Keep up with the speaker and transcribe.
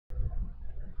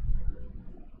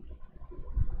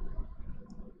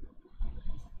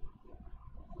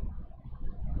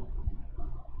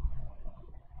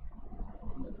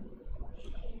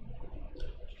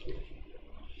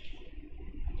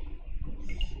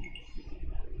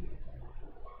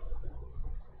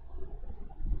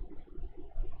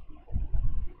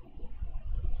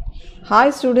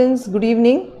Hi students, good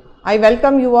evening. I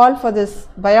welcome you all for this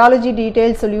Biology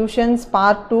Detailed Solutions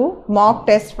Part 2 Mock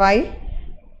Test 5.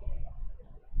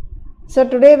 So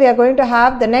today we are going to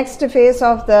have the next phase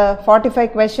of the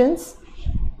 45 questions.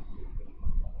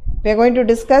 We are going to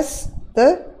discuss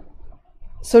the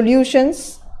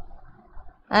solutions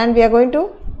and we are going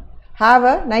to have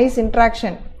a nice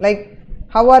interaction, like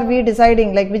how are we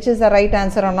deciding like which is the right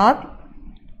answer or not.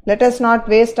 Let us not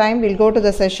waste time, we'll go to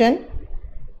the session.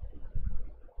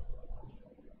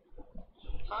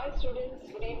 Hi students,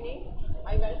 good evening.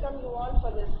 I welcome you all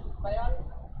for this biology.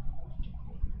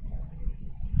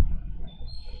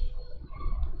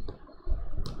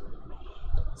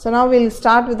 So now we'll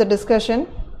start with the discussion.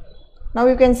 Now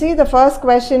you can see the first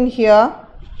question here.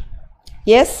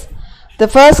 Yes, the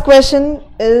first question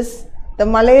is the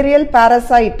malarial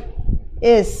parasite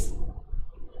is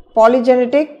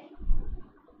polygenetic,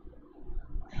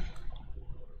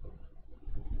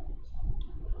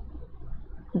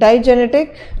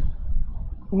 digenetic,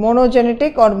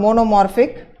 monogenetic or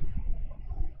monomorphic.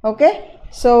 Okay,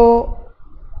 so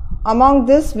among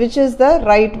this which is the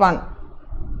right one?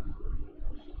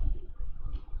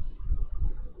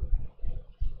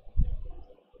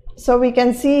 So we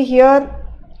can see here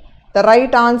the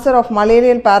right answer of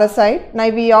malarial parasite. Now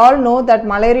we all know that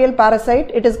malarial parasite,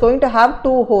 it is going to have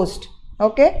two hosts.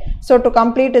 Okay, so to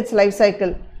complete its life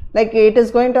cycle, like it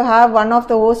is going to have one of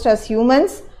the hosts as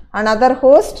humans, another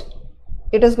host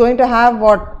it is going to have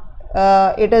what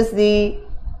it is the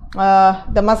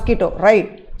mosquito,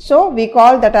 right? So we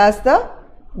call that as the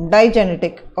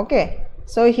digenetic. Okay,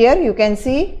 so here you can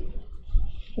see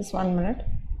just 1 minute.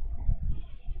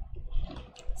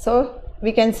 So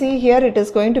we can see here it is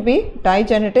going to be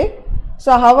digenetic.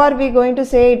 So how are we going to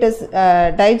say it is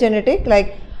digenetic?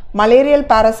 Like malarial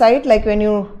parasite, like when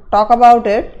you talk about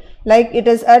it, like it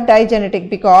is a digenetic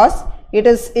because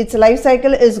its life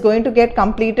cycle is going to get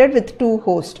completed with two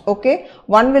hosts. Okay,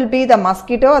 one will be the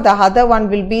mosquito, the other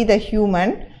one will be the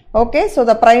human. Okay, so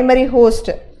the primary host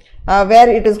where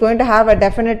it is going to have a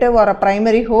definitive or a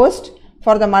primary host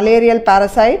for the malarial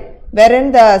parasite,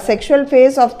 wherein the sexual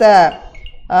phase of the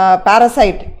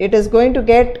parasite, it is going to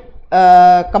get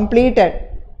completed.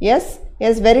 Yes,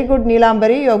 very good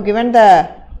Neelambari, you have given the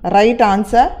right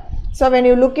answer. So when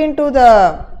you look into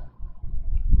the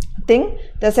thing,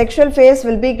 the sexual phase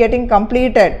will be getting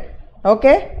completed.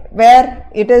 Okay, where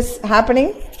it is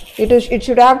happening, it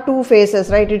should have two phases,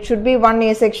 right? It should be one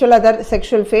asexual, other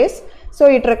sexual phase. So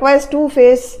it requires two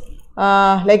phase,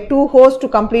 like two hosts to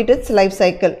complete its life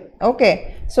cycle.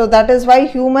 Okay, so that is why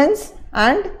humans,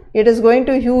 and it is going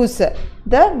to use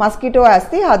the mosquito as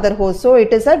the other host. So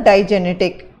it is a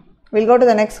digenetic. We'll go to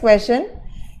the next question.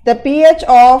 The pH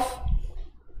of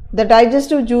the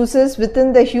digestive juices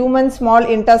within the human small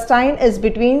intestine is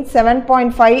between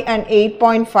 7.5 and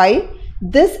 8.5.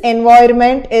 This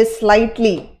environment is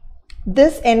slightly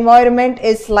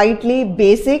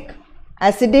basic,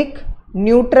 acidic,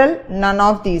 neutral, none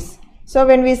of these. So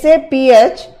when we say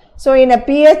pH, so in a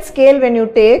pH scale when you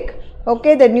take,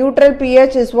 okay, the neutral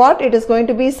pH is what? It is going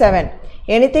to be 7.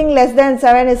 Anything less than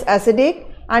 7 is acidic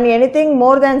and anything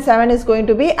more than 7 is going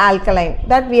to be alkaline.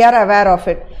 That we are aware of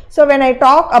it. So when I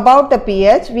talk about the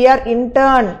pH, we are in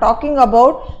turn talking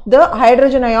about the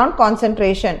hydrogen ion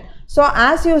concentration. So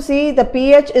as you see, the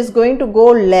pH is going to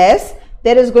go less,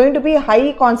 there is going to be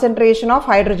high concentration of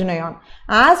hydrogen ion.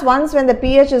 As once when the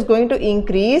pH is going to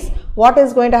increase, what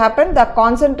is going to happen? The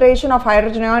concentration of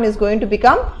hydrogen ion is going to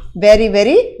become very,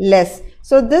 very less.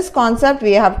 So this concept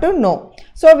we have to know.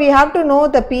 So we have to know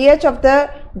the pH of the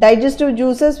digestive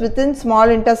juices within small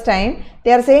intestine.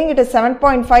 They are saying it is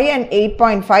 7.5 and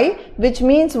 8.5, which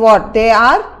means what? They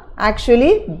are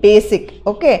actually basic.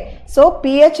 Okay, so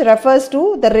pH refers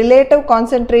to the relative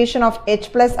concentration of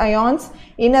H plus ions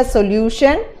in a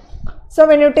solution. So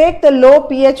when you take the low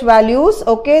pH values,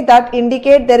 okay, that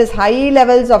indicate there is high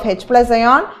levels of H plus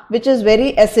ion, which is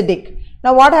very acidic.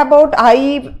 Now what about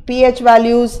high pH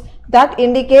values? That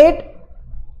indicate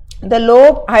the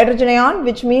low hydrogen ion,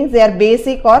 which means they are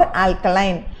basic or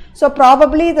alkaline. So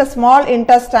probably the small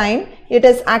intestine, it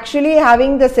is actually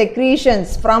having the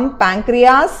secretions from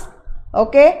pancreas,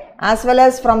 okay, as well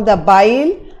as from the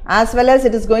bile, as well as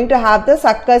it is going to have the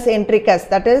succus entericus,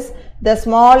 that is the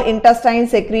small intestine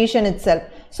secretion itself.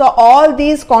 So all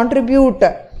these contribute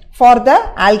for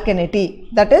the alkalinity,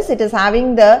 that is it is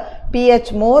having the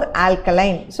pH more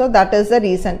alkaline. So that is the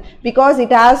reason, because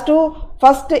it has to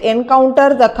first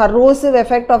encounter the corrosive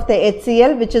effect of the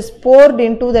HCl which is poured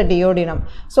into the duodenum.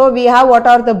 So we have what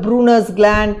are the Brunner's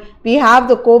gland, we have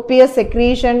the copious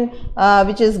secretion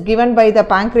which is given by the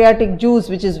pancreatic juice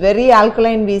which is very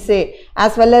alkaline we say,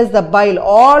 as well as the bile,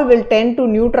 all will tend to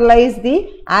neutralize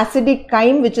the acidic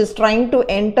chyme which is trying to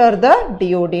enter the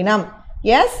duodenum.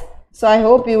 Yes, so I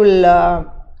hope you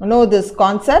will know this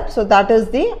concept. So that is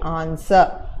the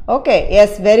answer. Okay,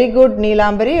 yes, very good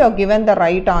Neelambari, you have given the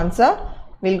right answer.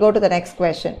 We'll go to the next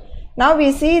question. Now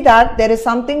we see that there is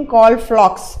something called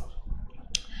flocks.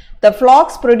 The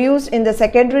flocks produced in the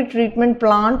secondary treatment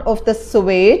plant of the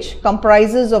sewage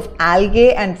comprises of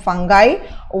algae and fungi,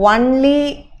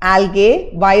 only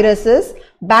algae, viruses,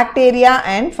 bacteria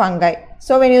and fungi.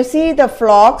 So when you see the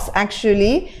flocks,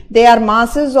 actually they are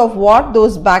masses of what?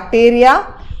 Those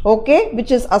bacteria, okay, which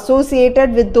is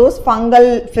associated with those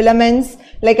fungal filaments,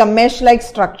 like a mesh like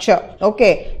structure.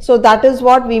 Okay, so that is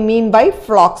what we mean by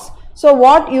flocks. So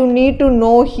what you need to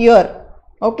know here,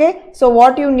 okay, so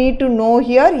what you need to know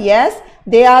here, yes,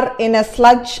 they are in a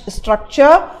sludge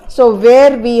structure. So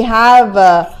where we have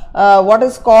what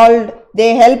is called,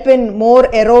 they help in more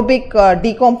aerobic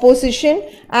decomposition,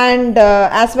 and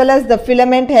as well as the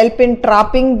filament help in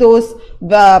trapping those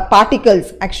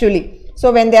particles actually.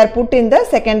 So when they are put in the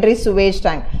secondary sewage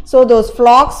tank. So those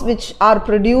flocks which are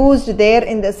produced there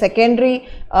in the secondary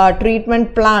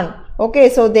treatment plant, okay,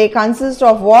 so they consist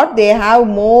of what? They have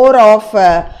more of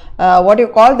what you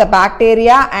call the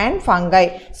bacteria and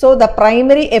fungi. So the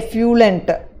primary effluent,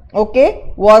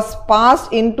 okay, was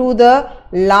passed into the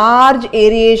large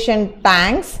aeration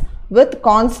tanks with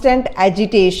constant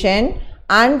agitation,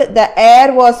 and the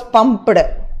air was pumped,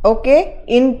 okay,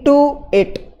 into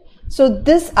it. So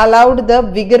this allowed the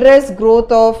vigorous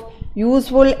growth of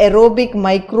useful aerobic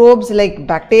microbes like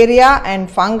bacteria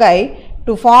and fungi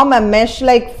to form a mesh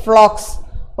like flocks.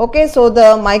 Okay, so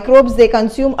the microbes, they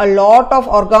consume a lot of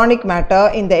organic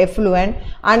matter in the effluent,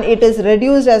 and it is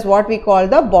reduced as what we call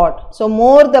the BOD. So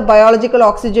more the biological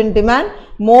oxygen demand,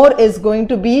 more is going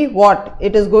to be what?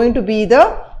 It is going to be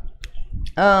the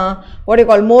what you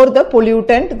call, more the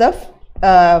pollutant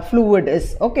the fluid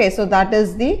is. Okay, so that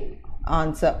is the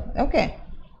answer. Okay,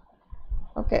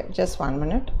 okay, just 1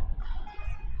 minute.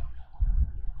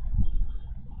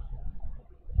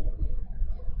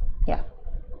 Yeah,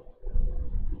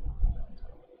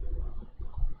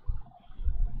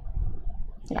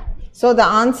 yeah, so the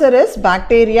answer is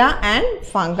bacteria and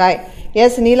fungi.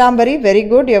 Yes, Neelambari, very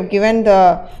good, you have given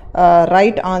the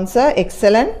right answer,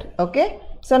 excellent. Okay,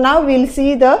 so now we'll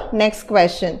see the next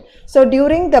question. So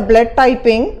during the blood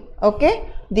typing, okay,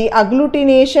 the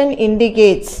agglutination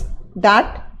indicates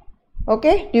that,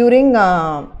 okay, during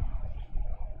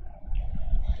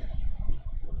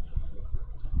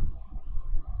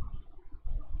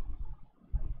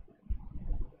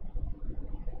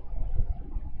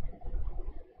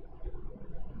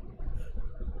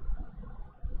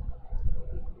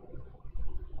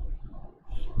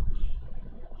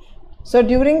so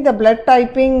during the blood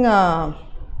typing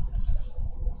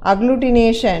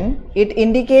agglutination, it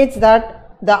indicates that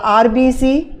the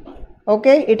RBC,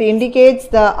 okay, it indicates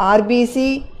the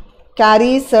RBC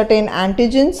carries certain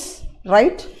antigens,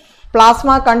 right?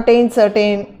 Plasma contains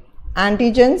certain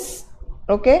antigens,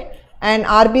 okay, and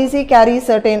RBC carries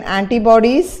certain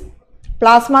antibodies,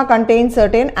 plasma contains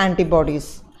certain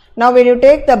antibodies. Now when you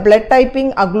take the blood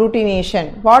typing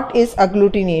agglutination, what is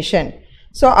agglutination?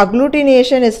 So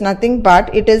agglutination is nothing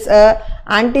but it is a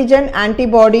antigen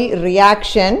antibody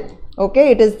reaction,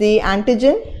 okay, it is the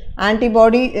antigen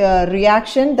antibody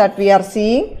reaction that we are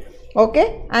seeing,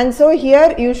 okay, and so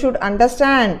here you should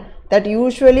understand that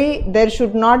usually there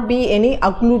should not be any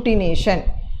agglutination,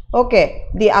 okay.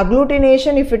 The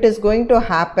agglutination, if it is going to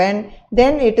happen,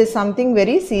 then it is something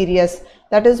very serious.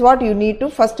 That is what you need to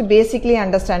first basically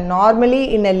understand.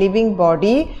 Normally in a living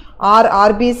body or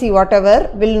RBC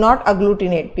whatever will not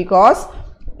agglutinate, because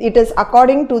it is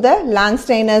according to the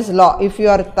Landsteiner's law. If you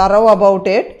are thorough about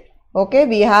it, okay,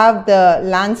 we have the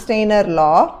Landsteiner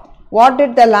law. What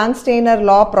did the Landsteiner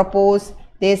law propose?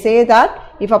 They say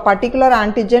that if a particular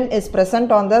antigen is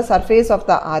present on the surface of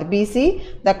the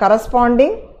RBC, the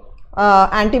corresponding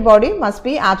antibody must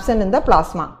be absent in the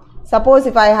plasma. Suppose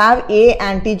if I have A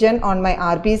antigen on my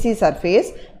RBC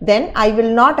surface, then I will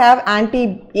not have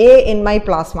anti-A in my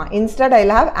plasma. Instead, I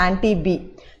will have anti-B.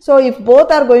 So if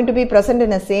both are going to be present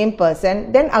in a same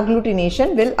person, then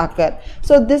agglutination will occur.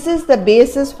 So this is the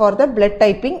basis for the blood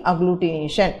typing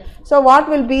agglutination. So what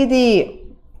will be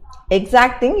the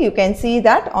exact thing, you can see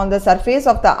that on the surface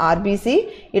of the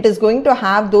RBC, it is going to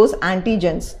have those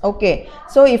antigens. Okay,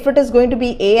 so if it is going to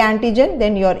be A antigen,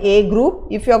 then your A group.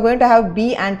 If you are going to have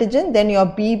B antigen, then your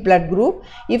B blood group.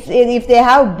 If they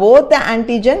have both the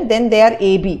antigen, then they are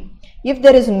AB. If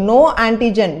there is no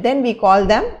antigen, then we call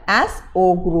them as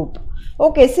O group.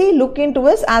 Okay, see, look into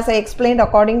this as I explained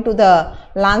according to the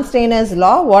Landsteiner's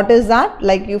law. What is that?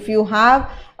 Like if you have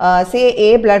say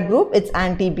A blood group, it's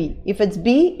anti-B. If it's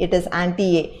B, it is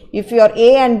anti-A. If you are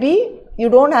A and B, you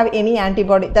don't have any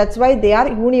antibody. That's why they are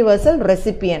universal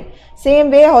recipient. Same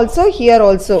way also here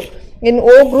also. In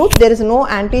O group, there is no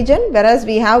antigen, whereas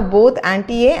we have both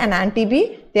anti-A and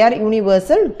anti-B. They are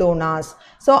universal donors.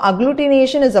 So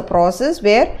agglutination is a process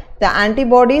where the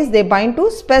antibodies, they bind to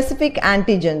specific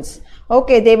antigens.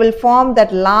 Okay, they will form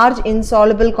that large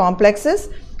insoluble complexes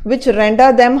which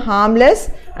render them harmless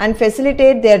and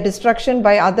facilitate their destruction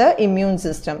by other immune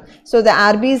system. So the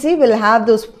RBC will have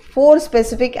those 4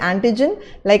 specific antigen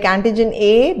like antigen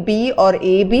A, B or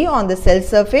AB on the cell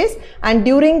surface, and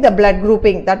during the blood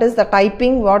grouping, that is the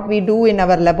typing what we do in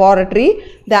our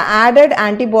laboratory, the added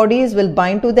antibodies will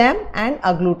bind to them and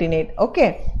agglutinate.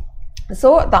 Okay,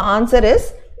 so the answer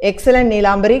is excellent,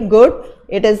 Neelambari, good.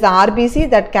 It is the RBC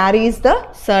that carries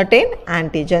the certain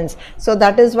antigens. So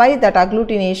that is why that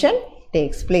agglutination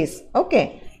takes place.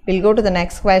 Okay, we'll go to the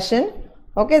next question.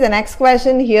 Okay, the next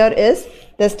question here is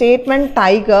the statement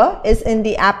tiger is in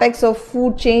the apex of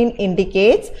food chain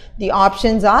indicates. The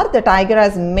options are the tiger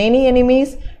has many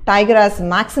enemies, tiger has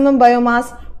maximum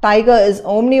biomass, tiger is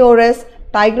omnivorous,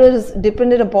 tiger is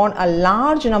dependent upon a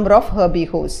large number of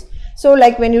herbivores. So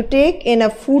like when you take in a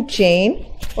food chain,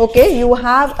 okay, you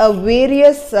have a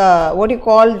various what you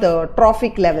call the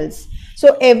trophic levels.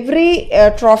 So every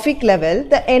trophic level,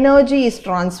 the energy is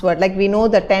transferred. Like we know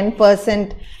the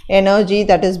 10% energy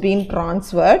that is being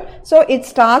transferred. So it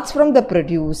starts from the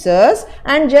producers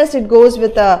and just it goes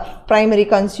with the primary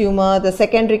consumer, the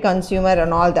secondary consumer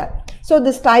and all that. So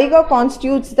this tiger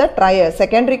constitutes the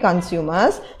secondary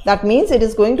consumers. That means it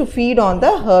is going to feed on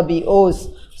the herbivores.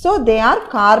 So they are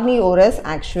carnivorous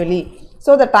actually.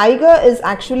 So the tiger is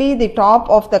actually the top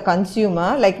of the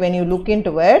consumer, like when you look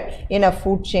into it in a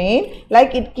food chain,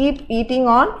 like it keeps eating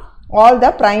on all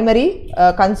the primary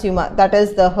consumer, that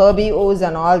is the herbivores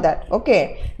and all that.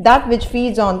 Okay, that which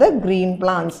feeds on the green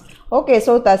plants. Okay,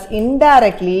 so thus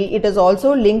indirectly it is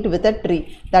also linked with a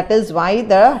tree. That is why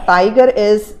the tiger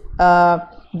is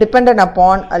dependent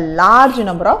upon a large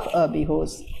number of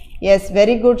herbivores. Yes,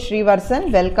 very good,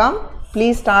 Srivarsan, welcome.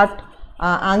 Please start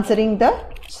answering the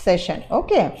session.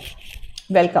 Okay,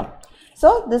 welcome.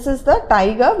 So this is the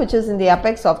tiger which is in the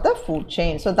apex of the food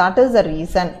chain. So that is the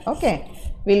reason. Okay,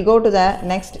 we'll go to the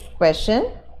next question.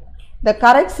 The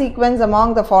correct sequence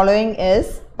among the following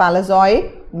is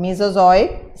Paleozoic,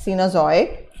 Mesozoic,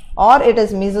 Cenozoic, or it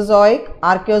is Mesozoic,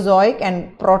 Archaeozoic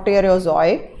and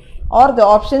Proterozoic, or the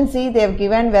option C they have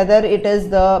given whether it is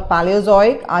the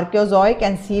Paleozoic, Archaeozoic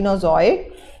and Cenozoic,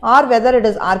 or whether it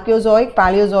is Archaeozoic,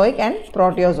 Paleozoic and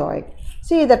Proterozoic.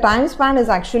 See, the time span is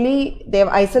actually, they have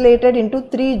isolated into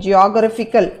 3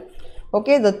 geographical,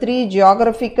 okay, the 3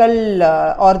 geographical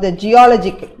or the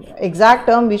geological, exact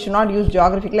term we should not use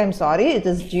geographical, I am sorry, it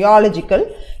is geological.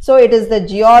 So it is the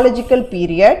geological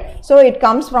period. So it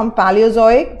comes from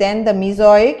Paleozoic, then the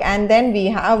Mesozoic, and then we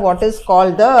have what is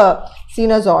called the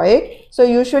Cenozoic. So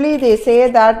usually they say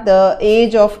that the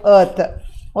age of Earth,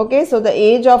 okay, so the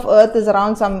age of Earth is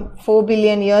around some 4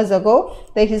 billion years ago.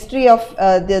 The history of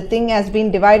the thing has been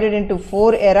divided into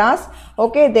 4 eras.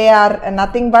 Okay, they are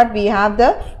nothing but we have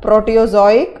the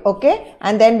Proterozoic, okay,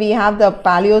 and then we have the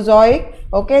Paleozoic,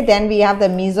 okay, then we have the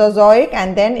Mesozoic,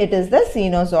 and then it is the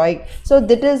Cenozoic. So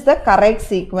this is the correct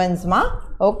sequence, ma.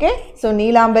 Okay, so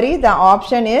Neelambari, the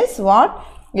option is what?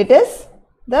 It is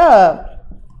the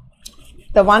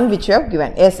one which you have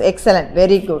given. Yes, excellent,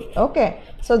 very good. Okay.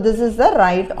 So this is the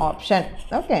right option.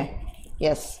 Okay.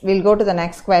 Yes, we'll go to the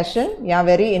next question. Yeah,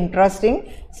 very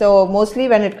interesting. So mostly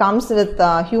when it comes with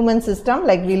human system,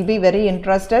 like we'll be very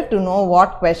interested to know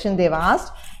what question they've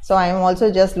asked. So I am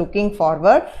also just looking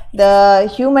forward.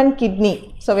 The human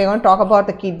kidney. So we're going to talk about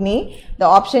the kidney. The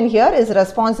option here is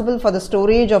responsible for the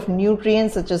storage of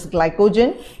nutrients such as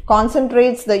glycogen,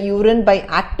 concentrates the urine by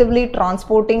actively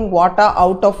transporting water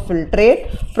out of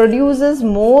filtrate, produces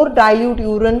more dilute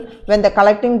urine when the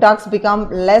collecting ducts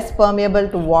become less permeable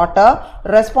to water,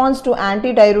 responds to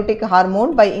antidiuretic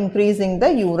hormone by increasing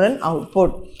the urine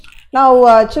output.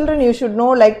 Now children, you should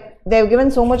know, like they have given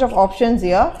so much of options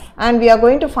here, and we are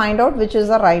going to find out which is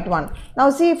the right one. Now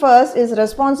see, first, is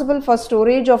responsible for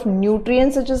storage of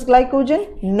nutrients such as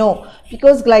glycogen? No,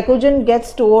 because glycogen gets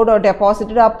stored or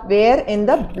deposited up where? In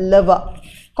the liver.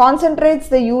 Concentrates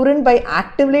the urine by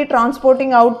actively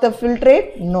transporting out the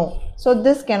filtrate? No. So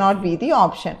this cannot be the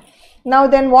option. Now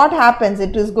then what happens?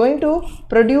 It is going to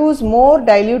produce more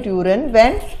dilute urine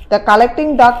when the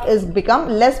collecting duct is become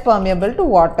less permeable to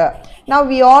water. Now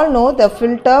we all know the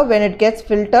filter, when it gets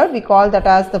filtered, we call that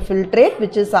as the filtrate,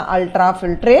 which is an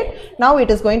ultrafiltrate. Now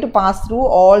it is going to pass through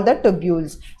all the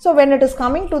tubules. So when it is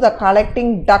coming to the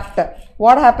collecting duct,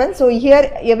 what happens? So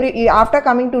here after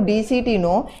coming to DCT,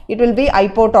 no, it will be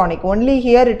hypotonic. Only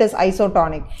here it is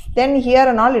isotonic. Then here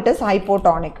and all it is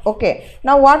hypotonic. Okay.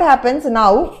 Now what happens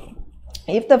now?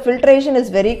 If the filtration is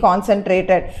very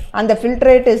concentrated and the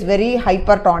filtrate is very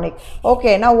hypertonic,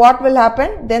 okay, now what will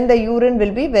happen? Then the urine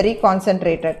will be very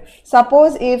concentrated.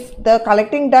 Suppose if the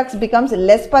collecting ducts becomes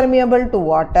less permeable to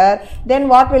water, then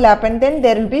what will happen? Then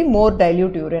there will be more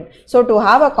dilute urine. So to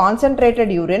have a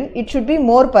concentrated urine, it should be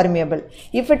more permeable.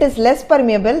 If it is less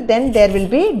permeable, then there will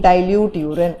be dilute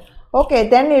urine. Okay,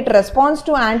 then it responds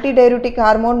to antidiuretic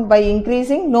hormone by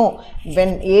increasing? No.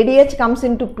 When ADH comes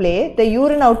into play, the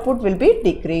urine output will be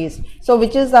decreased. So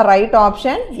which is the right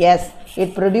option? Yes,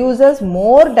 it produces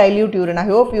more dilute urine. I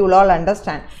hope you will all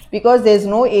understand. Because there is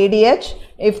no ADH,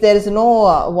 if there is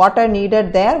no water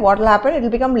needed there, what will happen? It will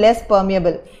become less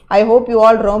permeable. I hope you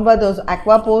all remember those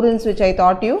aquaporins which I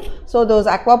taught you. So those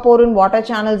aquaporin water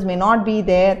channels may not be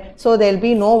there. So there will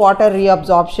be no water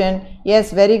reabsorption.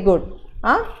 Yes, very good.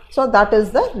 So that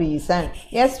is the reason.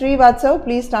 Yes, Srivatsav,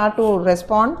 please start to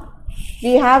respond.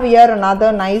 We have here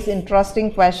another nice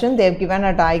interesting question. They have given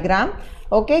a diagram.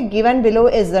 Okay, given below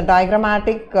is the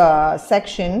diagrammatic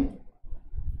section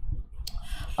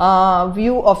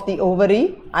view of the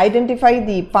ovary. Identify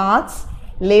the parts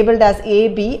labeled as A,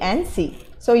 B and C.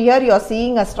 So here you are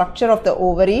seeing a structure of the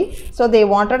ovary. So they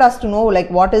wanted us to know like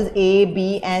what is A,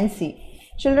 B and C.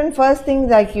 Children, first thing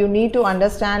like you need to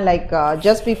understand, like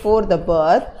just before the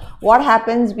birth, what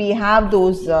happens? We have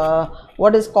those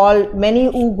what is called many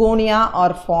oogonia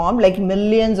are formed, like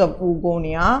millions of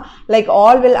oogonia, like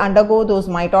all will undergo those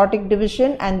mitotic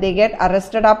division and they get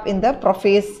arrested up in the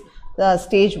prophase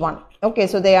stage 1. Okay,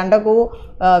 so they undergo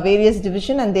various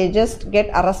division and they just get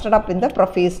arrested up in the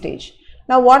prophase stage.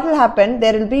 Now what will happen?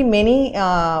 There will be many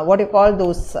what you call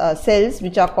those cells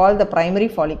which are called the primary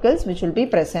follicles, which will be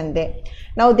present there.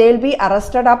 Now they will be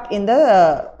arrested up in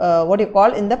the what you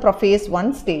call in the prophase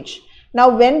 1 stage. Now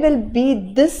when will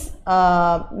be this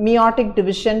meiotic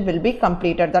division will be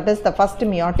completed? That is the first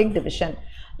meiotic division.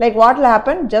 Like what will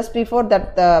happen just before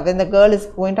that when the girl is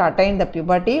going to attain the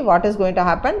puberty, what is going to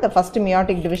happen? The first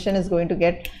meiotic division is going to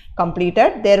get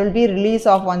completed. There will be release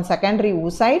of one secondary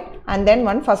oocyte and then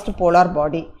one first polar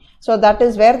body. So that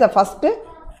is where the first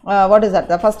what is that?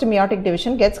 The first meiotic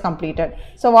division gets completed.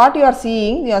 So what you are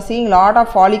seeing lot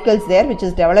of follicles there which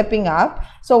is developing up.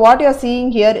 So what you are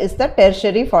seeing here is the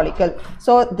tertiary follicle.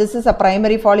 So this is a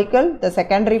primary follicle, the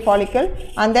secondary follicle,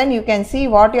 and then you can see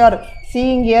what you are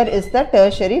seeing here is the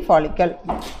tertiary follicle.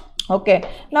 Okay,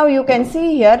 now you can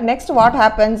see here next what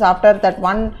happens after that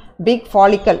one big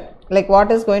follicle. Like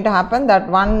what is going to happen? That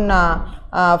one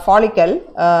follicle.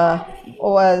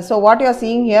 So what you are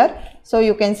seeing here. So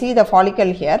you can see the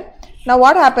follicle here. Now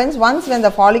what happens once when the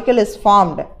follicle is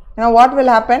formed? Now what will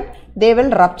happen? They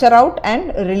will rupture out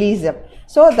and release them.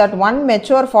 So that one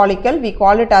mature follicle, we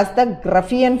call it as the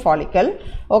Graafian follicle.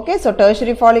 Okay, so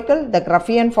tertiary follicle, the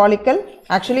Graafian follicle.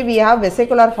 Actually we have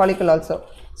vesicular follicle also.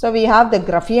 So we have the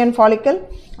Graafian follicle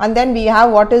and then we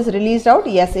have what is released out.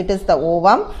 Yes, it is the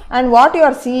ovum. And what you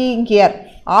are seeing here,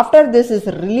 after this is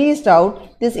released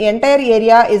out, this entire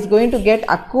area is going to get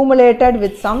accumulated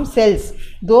with some cells.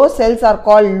 Those cells are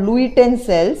called lutein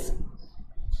cells.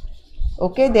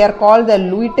 Okay, they are called the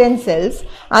lutein cells,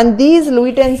 and these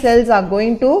lutein cells are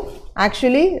going to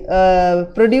actually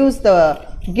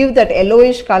give that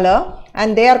yellowish color,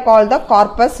 and they are called the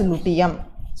corpus luteum.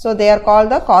 So they are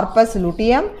called the corpus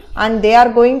luteum, and they are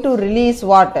going to release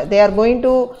what? They are going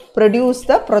to produce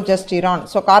the progesterone.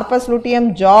 So corpus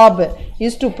luteum job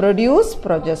is to produce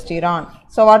progesterone.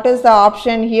 So what is the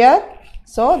option here?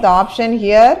 So the option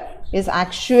here is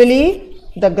actually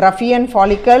the Graafian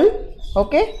follicle.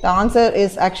 Okay, the answer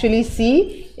is actually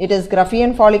C. It is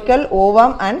Graafian follicle,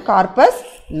 ovum and corpus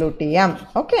luteum.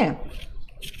 Okay.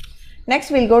 Next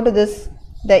we'll go to this.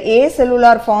 The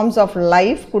acellular forms of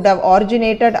life could have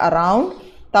originated around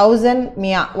 1000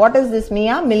 Mia. What is this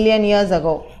Mia? Million years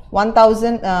ago.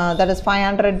 1000 that is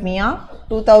 500 Mia,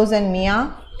 2000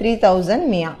 Mia, 3000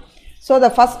 Mia. So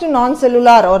the first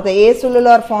non-cellular or the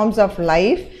acellular forms of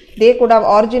life, they could have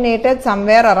originated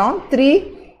somewhere around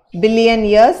 3 billion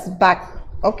years back.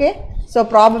 Okay, so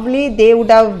probably they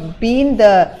would have been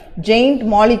the giant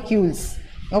molecules.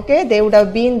 Okay, they would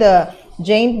have been the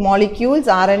giant molecules,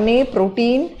 RNA,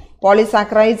 protein,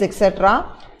 polysaccharides,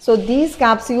 etc. So these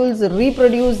capsules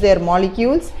reproduce their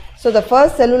molecules. So the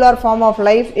first cellular form of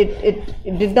life,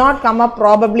 it did not come up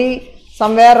probably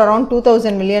somewhere around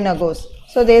 2000 million ago.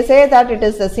 So they say that it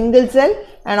is a single cell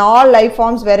and all life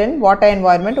forms were in water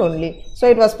environment only. So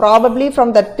it was probably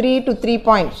from the 3 to 3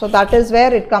 point. So that is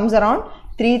where it comes around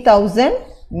 3000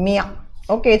 Mia.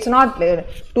 Okay, it's not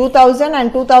 2000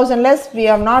 and 2000 less, we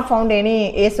have not found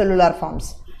any acellular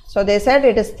forms. So they said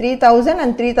it is 3000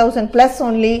 and 3000 plus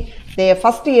only the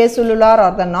first acellular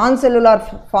or the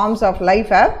non-cellular forms of life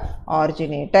have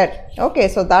originated. Okay,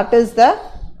 so that is the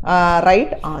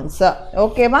right answer.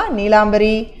 Okay ma,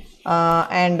 Neelambari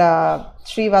and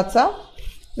Srivatsa.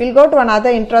 We'll go to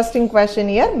another interesting question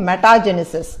here,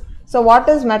 metagenesis. So what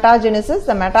is metagenesis?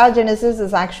 The metagenesis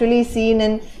is actually seen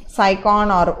in Cycon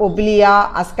or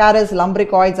Oblea, Ascaris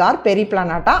lumbricoids or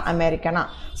Periplanata americana.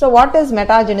 So what is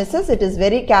metagenesis? It is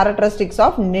very characteristics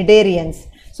of cnidarians.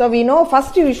 So we know,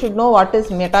 first we should know what is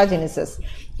metagenesis.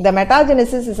 The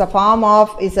metagenesis is a form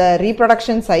of, is a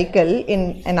reproduction cycle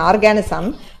in an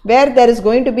organism where there is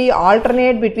going to be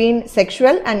alternate between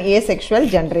sexual and asexual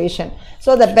generation.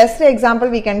 So the best example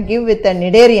we can give with the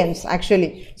cnidarians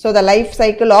actually. So the life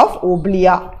cycle of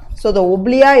Oblea. So the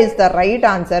Oblea is the right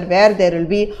answer where there will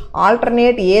be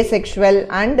alternate asexual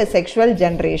and sexual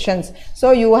generations.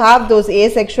 So you have those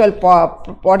asexual,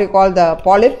 what you call the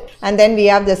polyp, and then we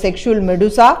have the sexual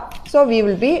medusa. So we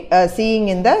will be seeing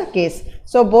in the case.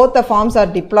 So both the forms are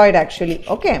diploid actually.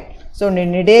 Okay. So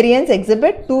cnidarians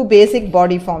exhibit two basic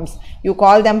body forms. You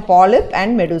call them polyp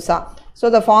and medusa. So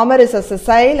the former is a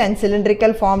sessile and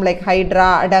cylindrical form like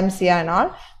Hydra, Adamsia and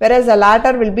all, whereas the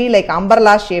latter will be like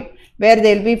umbrella shape, where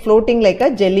they will be floating like a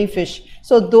jellyfish.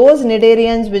 So those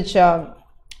cnidarians which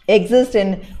exist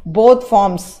in both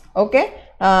forms, okay,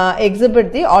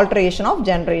 exhibit the alteration of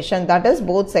generation, that is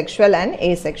both sexual and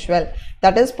asexual.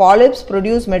 That is, polyps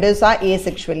produce medusa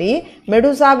asexually,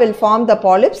 medusa will form the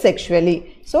polyp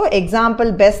sexually. So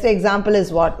example, best example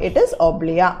is what? It is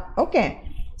Oblea. Okay.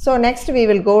 So next we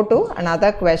will go to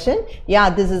another question. Yeah,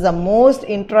 this is a most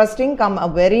interesting, a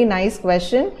very nice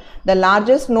question. The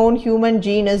largest known human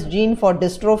gene is gene for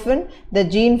dystrophin, the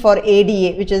gene for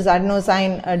ADA, which is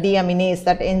adenosine deaminase,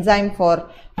 that enzyme for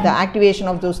the activation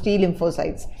of those T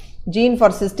lymphocytes. Gene for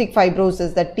cystic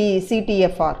fibrosis, the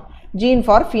CTFR. Gene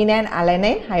for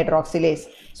phenylalanine hydroxylase.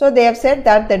 So they have said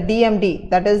that the DMD,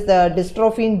 that is the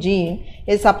dystrophin gene,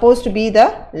 is supposed to be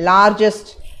the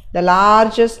largest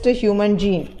human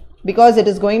gene, because it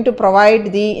is going to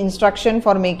provide the instruction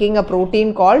for making a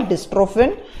protein called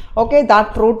dystrophin. Okay,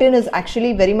 that protein is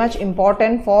actually very much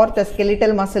important for the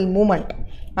skeletal muscle movement.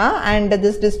 And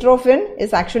this dystrophin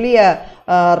is actually a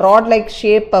rod-like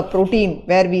shape protein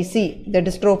where we see the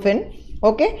dystrophin.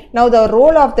 Okay, now the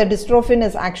role of the dystrophin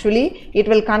is actually, it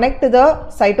will connect to the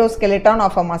cytoskeleton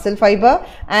of a muscle fiber,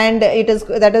 and it is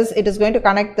going to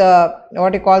connect the,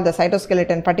 what you call the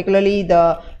cytoskeleton, particularly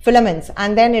the filaments,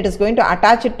 and then it is going to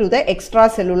attach it to the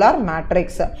extracellular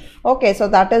matrix. Okay, so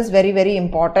that is very, very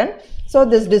important. So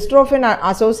this dystrophin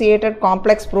associated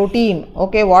complex protein,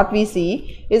 okay, what we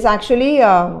see is actually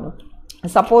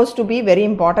supposed to be very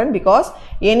important, because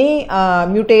any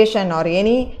mutation or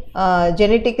any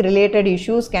genetic related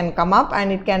issues can come up and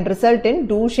it can result in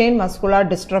Duchenne muscular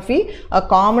dystrophy, a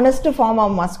commonest form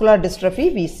of muscular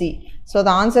dystrophy we see. So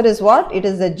the answer is what? It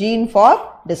is the gene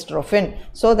for dystrophin.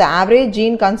 So the average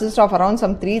gene consists of around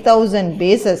some 3000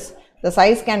 bases. The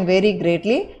size can vary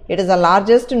greatly. It is the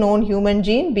largest known human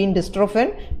gene, being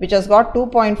dystrophin, which has got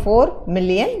 2.4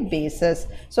 million bases.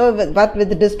 So but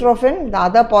with dystrophin, the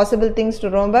other possible things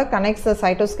to remember, connects the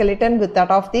cytoskeleton with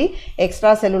that of the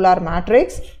extracellular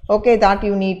matrix. Okay, that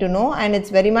you need to know, and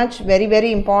it's very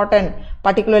very important,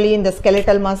 particularly in the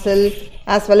skeletal muscle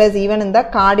as well as even in the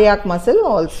cardiac muscle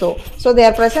also. So they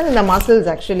are present in the muscles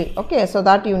actually. Okay, so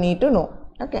that you need to know.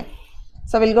 Okay,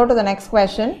 so we'll go to the next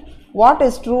question. What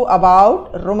is true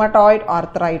about rheumatoid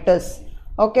arthritis?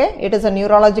 Okay, it is a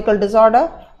neurological disorder.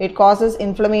 It causes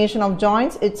inflammation of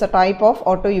joints. It's a type of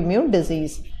autoimmune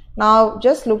disease. Now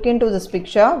just look into this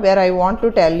picture where I want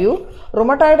to tell you,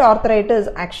 rheumatoid arthritis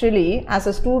actually, as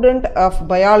a student of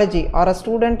biology or a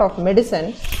student of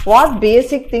medicine, what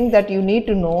basic thing that you need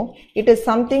to know, it is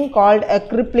something called a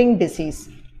crippling disease.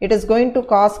 It is going to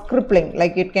cause crippling,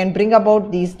 like it can bring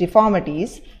about these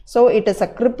deformities. So it is a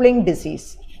crippling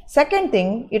disease. Second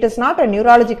thing, it is not a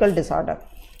neurological disorder.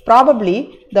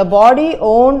 probably the body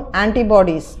own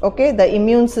antibodies, okay, the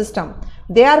immune system,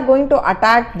 they are going to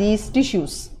attack these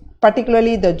tissues,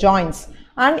 particularly the joints,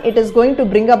 and it is going to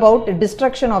bring about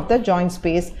destruction of the joint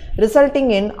space,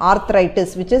 resulting in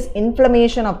arthritis, which is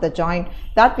inflammation of the joint,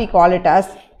 that we call it as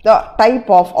the type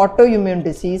of autoimmune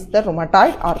disease, the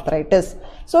rheumatoid arthritis.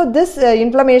 So this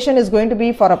inflammation is going to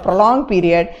be for a prolonged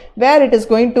period, where it is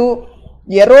going to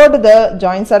erode the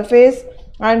joint surface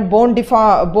and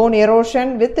bone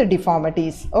erosion with the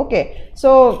deformities. Okay,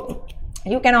 so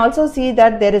you can also see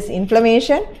that there is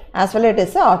inflammation as well. It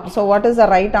is so what is the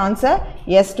right answer?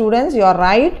 Yes, students, you are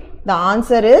right. The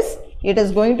answer is, it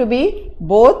is going to be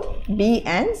both B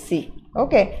and C.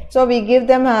 Okay, so we give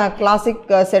them a classic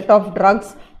set of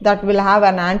drugs that will have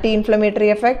an anti-inflammatory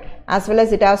effect, as well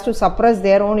as it has to suppress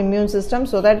their own immune system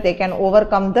so that they can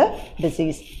overcome the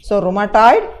disease. So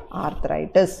rheumatoid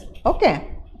arthritis.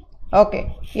 Okay,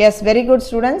 okay, yes, very good,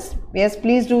 students. Yes,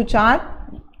 please do chart.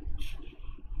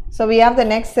 So we have the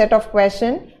next set of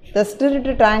question. The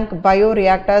stirred tank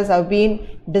bioreactors have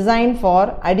been designed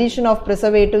for addition of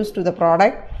preservatives to the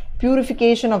product,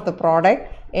 purification of the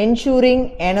product,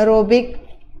 ensuring anaerobic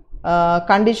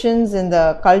conditions in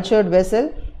the cultured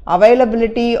vessel,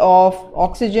 availability of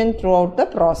oxygen throughout the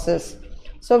process.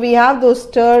 So we have those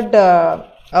stirred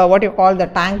what you call the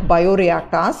tank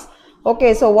bioreactors.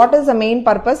 Okay, so what is the main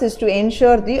purpose is to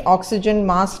ensure the oxygen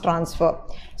mass transfer.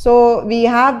 So we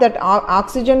have that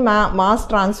oxygen mass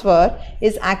transfer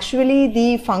is actually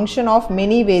the function of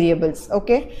many variables.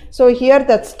 Okay, so here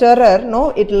that stirrer, no,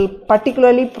 it will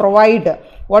particularly provide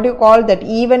what you call that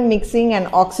even mixing and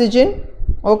oxygen,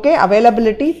 okay,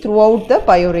 availability throughout the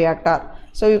bioreactor.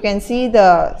 So you can see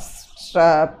the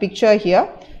picture here.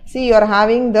 See, you are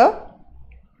having the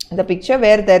picture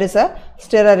where there is a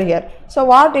stirrer here. So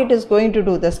what it is going to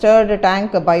do, the stirred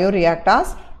tank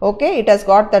bioreactors, okay, it has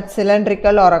got that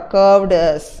cylindrical or a curved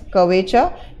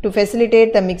curvature to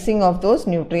facilitate the mixing of those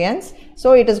nutrients.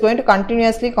 So it is going to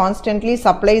continuously, constantly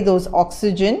supply those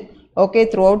oxygen, okay,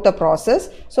 throughout the process.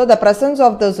 So the presence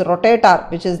of this rotator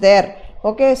which is there,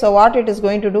 okay, so what it is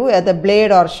going to do, the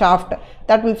blade or shaft,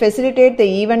 that will facilitate the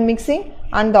even mixing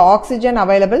and the oxygen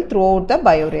available throughout the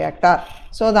bioreactor.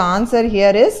 So the answer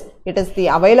here is, it is the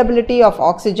availability of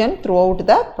oxygen throughout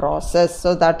the process.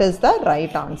 So that is the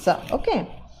right answer. Okay.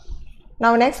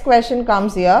 Now next question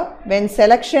comes here. When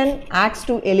selection acts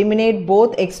to eliminate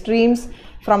both extremes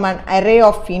from an array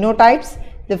of phenotypes,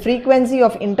 the frequency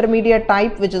of intermediate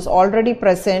type which is already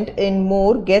present in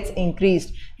more gets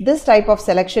increased. This type of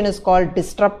selection is called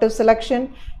disruptive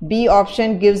selection. B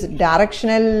option gives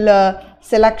directional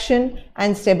selection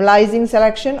and stabilizing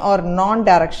selection or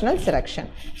non-directional selection.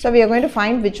 So we are going to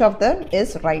find which of them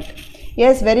is right.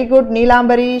 Yes, very good,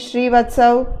 Neelambari,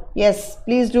 Srivatsav. Yes,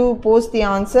 please do post the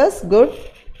answers. Good.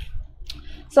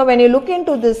 So when you look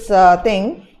into this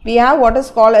thing, we have what is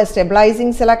called a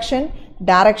stabilizing selection,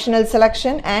 directional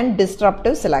selection and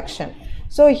disruptive selection.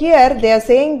 So here they are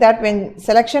saying that when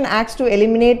selection acts to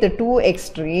eliminate the two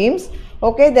extremes,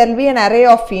 okay, there will be an array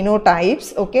of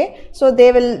phenotypes, okay, so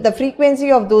they will, the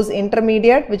frequency of those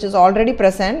intermediate which is already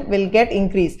present will get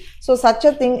increased. So such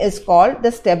a thing is called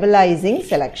the stabilizing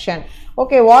selection.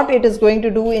 Okay, what it is going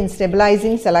to do in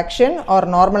stabilizing selection or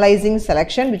normalizing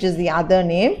selection, which is the other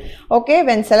name, okay,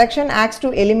 when selection acts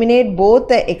to eliminate both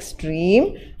the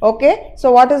extreme, okay, so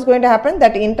what is going to happen,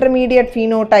 that intermediate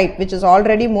phenotype which is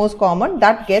already most common,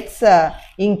 that gets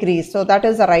increased. So that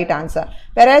is the right answer.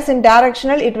 Whereas in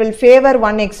directional, it will favor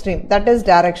one extreme, that is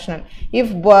directional.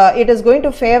 If it is going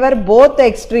to favor both the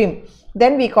extreme,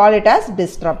 then we call it as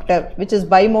disruptive, which is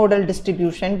bimodal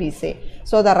distribution we say.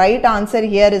 So the right answer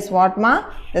here is what, ma?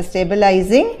 The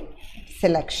stabilizing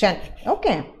selection.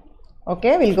 Okay.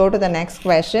 Okay, we'll go to the next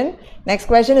question. Next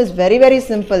question is very, very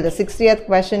simple. The 60th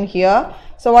question here.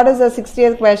 So what is the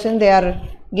 60th question they are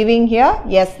giving here?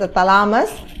 Yes, the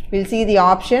thalamus. We'll see the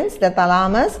options. The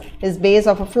thalamus is base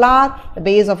of a flower, the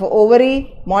base of an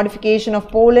ovary, modification of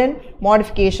pollen,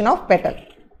 modification of petal.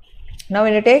 Now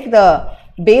when you take the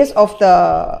base of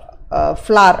the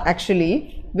flower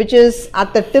actually, which is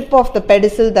at the tip of the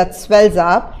pedicel that swells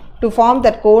up to form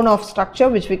that cone of structure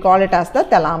which we call it as the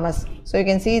thalamus. So you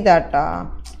can see that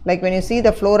like when you see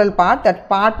the floral part, that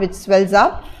part which swells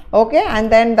up, okay, and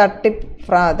then that tip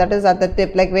that is at the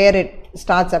tip, like where it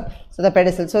starts up, so the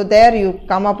pedicel. So there you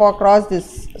come up across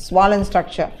this swollen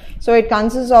structure. So it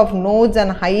consists of nodes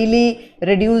and highly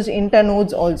reduced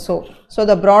internodes also. So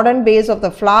the broadened base of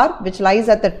the flower which lies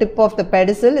at the tip of the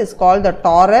pedicel is called the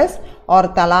torus or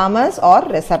thalamus or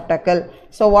receptacle.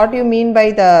 So what do you mean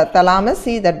by the thalamus?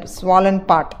 See that swollen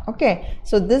part. Okay,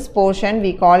 so this portion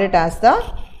we call it as the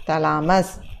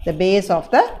thalamus, the base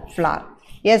of the flower.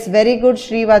 Yes, very good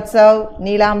Srivatsav,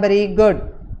 Neelambari, good.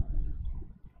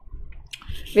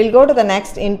 We'll go to the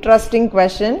next interesting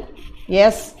question.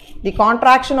 Yes, the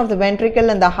contraction of the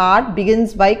ventricle and the heart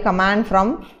begins by command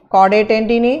from caudate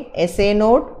tendineae, SA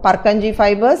node, Purkinje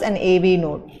fibers and AV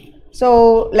node.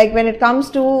 So, like when it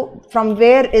comes to from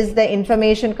where is the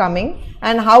information coming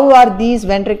and how are these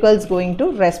ventricles going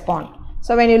to respond.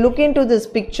 So, when you look into this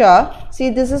picture,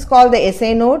 see this is called the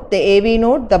SA node, the AV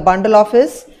node, the bundle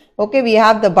office. Okay, we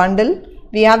have the bundle,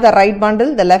 we have the right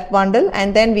bundle, the left bundle,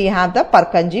 and then we have the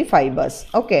Purkinje fibers.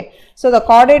 Okay, so the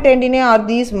caudate tendineae are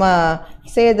these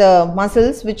say the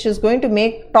muscles which is going to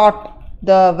make taut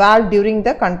the valve during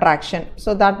the contraction.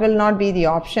 So that will not be the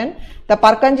option. The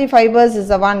Purkinje fibers is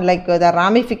the one like the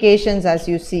ramifications as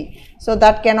you see. So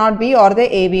that cannot be, or the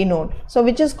AV node. So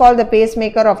which is called the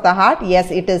pacemaker of the heart?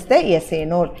 Yes, it is the SA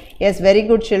node. Yes, very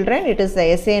good children. It is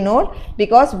the SA node.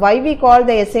 Because why we call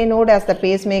the SA node as the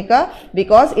pacemaker?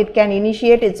 Because it can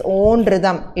initiate its own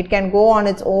rhythm. It can go on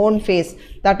its own phase.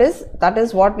 That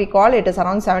is what we call it is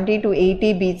around 70 to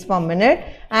 80 beats per minute.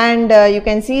 And you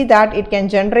can see that it can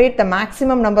generate the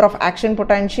maximum number of action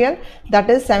potential,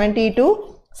 that is 70 to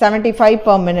 75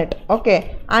 per minute.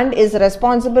 Okay, and is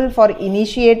responsible for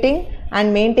initiating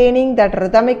and maintaining that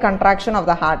rhythmic contraction of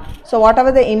the heart. So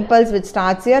whatever the impulse which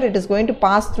starts here, it is going to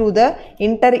pass through the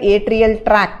interatrial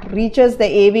tract, reaches the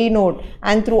AV node,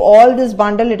 and through all this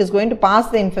bundle it is going to pass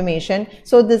the information.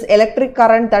 So this electric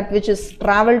current that which is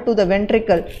traveled to the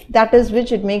ventricle, that is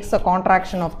which it makes the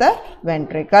contraction of the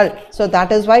ventricle. So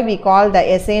that is why we call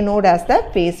the SA node as the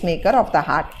pacemaker of the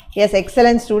heart. Yes,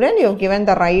 excellent student, you have given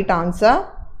the right answer.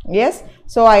 Yes,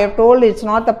 so I have told it's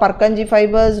not the Purkinje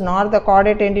fibers nor the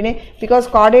caudate tendineae, because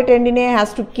caudate tendineae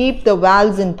has to keep the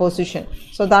valves in position.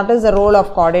 So that is the role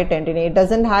of caudate tendineae. It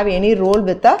doesn't have any role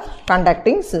with the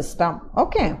conducting system.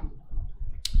 Okay.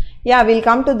 Yeah, we'll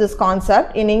come to this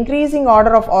concept. In increasing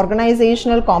order of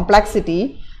organizational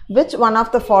complexity, which one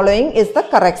of the following is the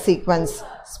correct sequence?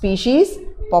 Species,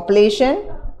 population,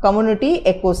 community,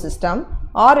 ecosystem,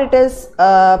 or it is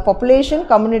population,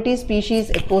 community,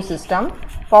 species, ecosystem,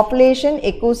 population,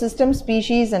 ecosystem,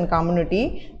 species and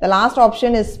community. The last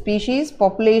option is species,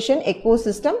 population,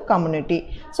 ecosystem,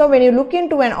 community. So when you look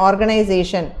into an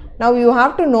organization, now you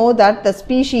have to know that the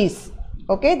species,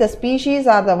 okay, the species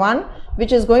are the one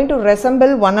which is going to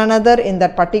resemble one another in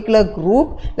that particular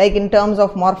group, like in terms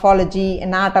of morphology,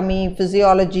 anatomy,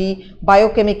 physiology,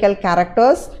 biochemical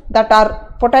characters that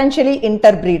are potentially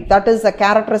interbreed. That is the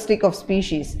characteristic of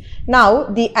species. Now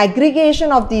the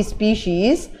aggregation of these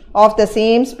species of the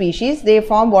same species, they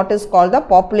form what is called the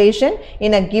population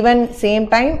in a given same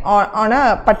time or on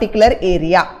a particular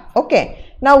area.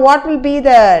 Okay. Now what will be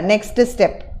the next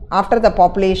step after the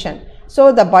population?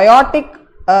 So the biotic,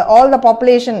 all the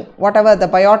population, whatever the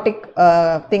biotic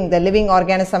thing, the living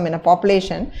organism in a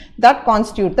population, that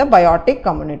constitute the biotic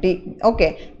community.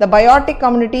 Okay. The biotic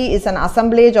community is an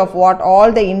assemblage of what?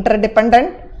 All the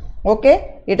interdependent.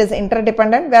 Okay, it is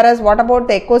interdependent, whereas what about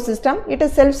the ecosystem? It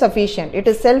is self-sufficient, it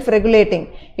is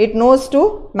self-regulating, it knows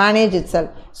to manage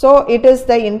itself. So it is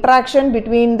the interaction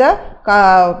between the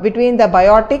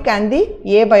biotic and the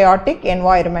abiotic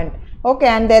environment. Okay,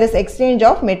 and there is exchange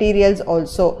of materials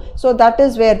also. So that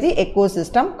is where the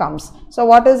ecosystem comes. So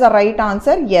what is the right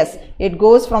answer? Yes, it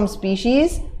goes from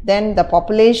species, then the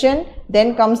population,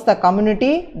 then comes the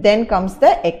community, then comes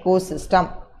the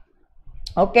ecosystem.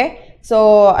 Okay.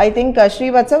 So I think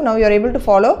Srivatsav, now you are able to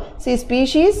follow. See,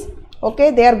 species,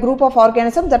 okay, they are group of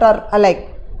organisms that are alike.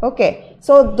 Okay,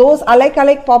 so those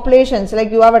alike populations, like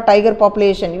you have a tiger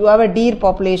population, you have a deer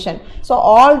population. So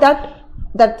all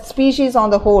that species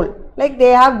on the whole, like they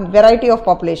have variety of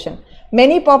population.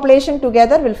 Many population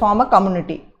together will form a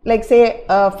community, like say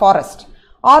a forest,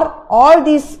 or all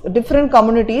these different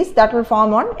communities that will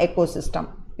form one ecosystem.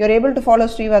 You are able to follow,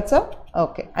 Srivatsav?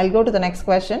 Okay, I'll go to the next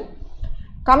question.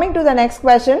 Coming to the next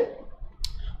question,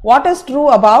 what is true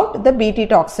about the Bt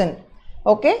toxin?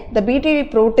 Okay, the Bt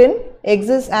protein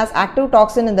exists as active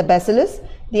toxin in the bacillus.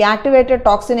 The activated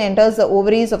toxin enters the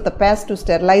ovaries of the pest to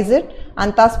sterilize it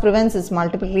and thus prevents its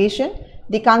multiplication.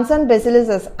 The concerned bacillus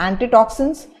has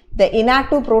antitoxins. The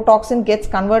inactive protoxin gets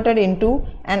converted into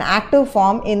an active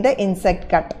form in the insect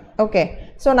gut.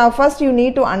 Okay, so now first you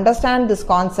need to understand this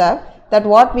concept that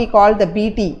what we call the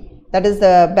Bt, that is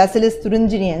the Bacillus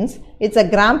thuringiensis, it's a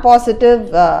gram-positive,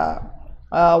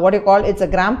 it's a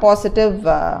gram-positive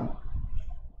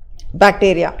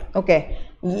bacteria. Okay,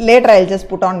 later I'll just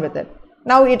put on with it.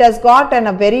 Now it has got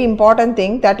a very important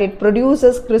thing that it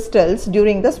produces crystals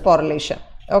during the sporulation.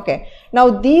 Okay, now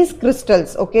these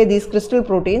crystals, okay, these crystal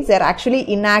proteins, they are actually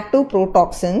inactive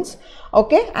protoxins.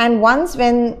 Okay, and once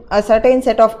when a certain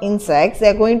set of insects, they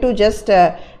are going to just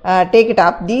take it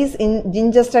up, these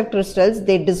ingested crystals,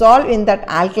 they dissolve in that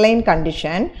alkaline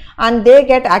condition and they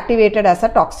get activated as a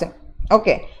toxin.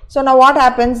 Okay, so now what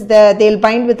happens, they'll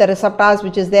bind with the receptors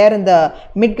which is there in the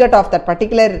midgut of that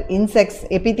particular insect's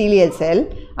epithelial cell,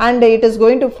 and it is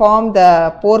going to form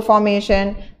the pore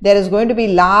formation. There is going to be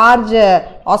large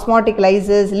osmotic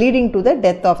lysis leading to the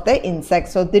death of the insect.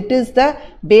 So that is the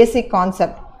basic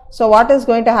concept. So what is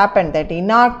going to happen, that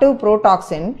inactive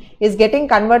protoxin is getting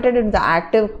converted into the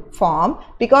active form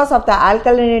because of the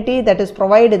alkalinity that is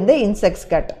provided in the insect's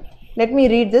gut. Let me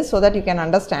read this so that you can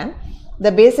understand.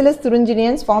 The Bacillus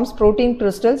thuringiensis forms protein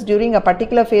crystals during a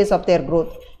particular phase of their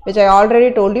growth, which I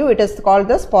already told you, it is called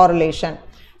the sporulation.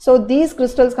 So these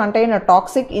crystals contain a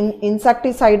toxic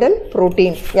insecticidal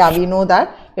protein. Yeah, we know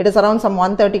that. It is around some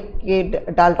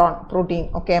 138 Dalton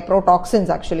protein. Okay, protoxins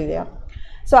actually they are.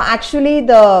 So actually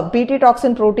the Bt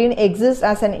toxin protein exists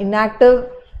as an inactive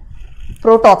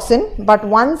protoxin, but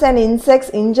once an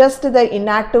insect ingests the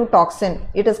inactive toxin,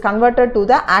 it is converted to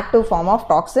the active form of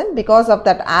toxin because of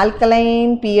that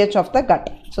alkaline pH of the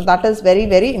gut. So that is very,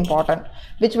 very important,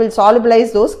 which will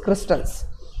solubilize those crystals.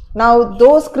 Now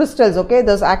those crystals, okay,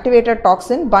 those activated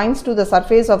toxin binds to the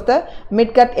surface of the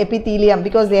midgut epithelium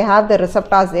because they have the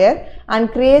receptors there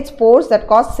and creates pores that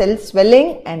cause cell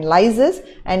swelling and lysis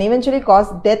and eventually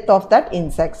cause death of that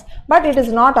insects. But it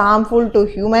is not harmful to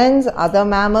humans, other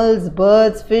mammals,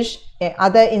 birds, fish,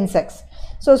 other insects.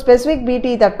 So specific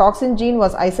Bt, the toxin gene,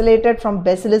 was isolated from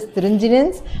Bacillus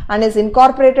thuringiensis and is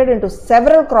incorporated into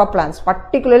several crop plants,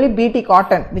 particularly Bt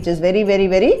cotton, which is very, very,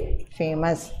 very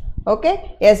famous.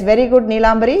 Okay, yes, very good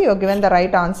Neelambari, you have given the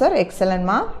right answer, excellent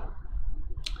ma.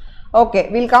 Okay,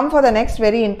 we'll come for the next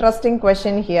very interesting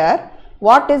question here.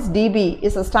 What is dB?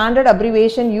 Is a standard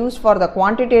abbreviation used for the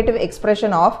quantitative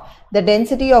expression of the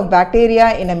density of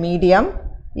bacteria in a medium.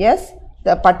 Yes,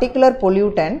 the particular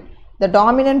pollutant, the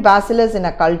dominant bacillus in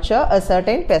a culture, a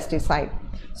certain pesticide.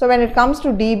 So when it comes to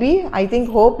dB, I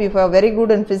hope if you are very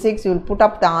good in physics, you will put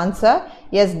up the answer.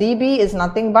 Yes, dB is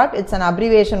nothing but it's an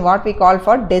abbreviation what we call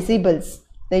for decibels,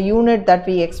 the unit that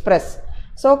we express.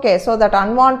 So okay, so that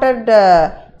unwanted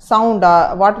sound,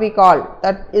 what we call,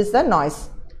 that is the noise.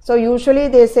 So usually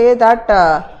they say that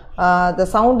the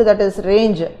sound that is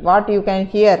range, what you can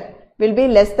hear, will be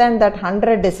less than that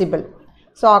 100 decibel.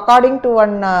 So according to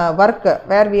one work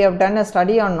where we have done a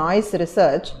study on noise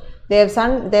research, they have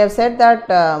said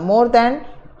that more than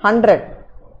 100,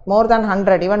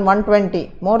 even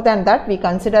 120, more than that we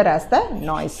consider as the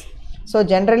noise. So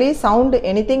generally sound,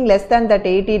 anything less than that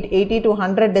 80 to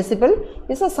 100 decibel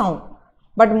is a sound,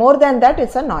 but more than that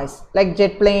it's a noise, like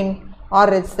jet plane, or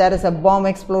there is a bomb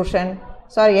explosion,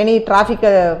 sorry, any traffic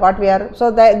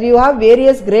so that you have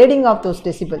various grading of those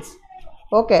decibels.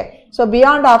 Okay, so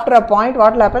beyond after a point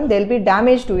what will happen, there will be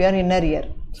damage to your inner ear.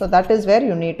 So that is where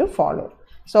you need to follow.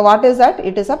 So what is that?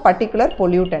 It is a particular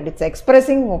pollutant. It's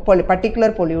expressing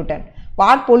particular pollutant.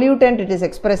 What pollutant it is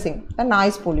expressing? The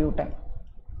noise pollutant.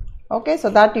 Okay, so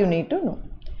that you need to know.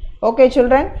 Okay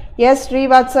children, yes,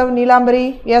 Srivatsav,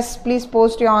 Neelambari, yes, please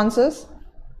post your answers.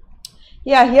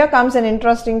 Yeah, here comes an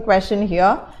interesting question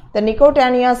here. The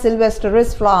Nicotiana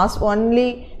sylvestris flowers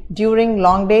only during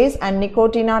long days and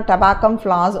Nicotina tabacum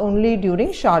flowers only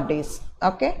during short days.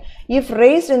 Okay, if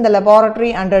raised in the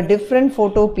laboratory under different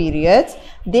photo periods,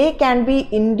 they can be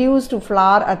induced to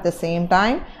flower at the same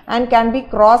time and can be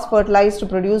cross fertilized to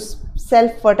produce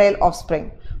self-fertile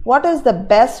offspring. What is the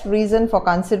best reason for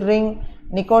considering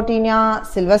Nicotiana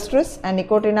sylvestris and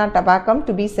Nicotina tabacum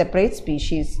to be separate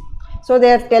species? So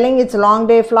they are telling it's long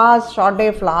day flowers, short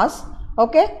day flowers.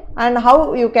 Okay, and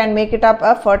how you can make it up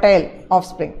a fertile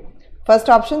offspring? First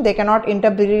option, they cannot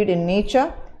interbreed in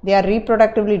nature. They are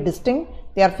reproductively distinct,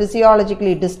 they are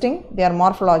physiologically distinct, they are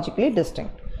morphologically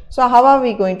distinct. So how are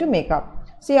we going to make up?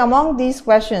 See, among these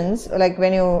questions, like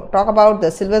when you talk about the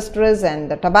sylvestris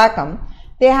and the tabacum,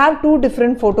 they have two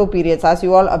different photo periods as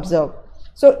you all observe.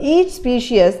 So each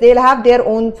species, they will have their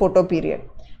own photo period.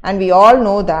 And we all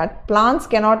know that plants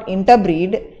cannot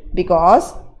interbreed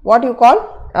because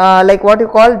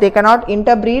they cannot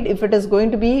interbreed if it is going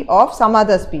to be of some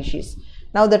other species.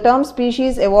 Now the term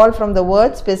species evolved from the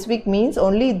word specific, means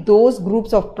only those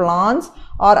groups of plants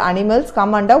or animals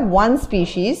come under one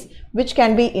species which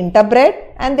can be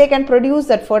interbred and they can produce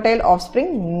that fertile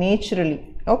offspring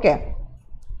naturally. Okay.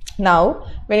 Now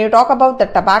when you talk about the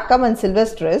tabacum and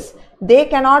sylvestris, they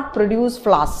cannot produce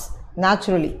flowers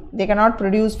naturally. They cannot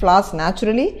produce flowers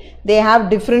naturally. They have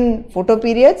different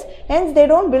photoperiods, hence they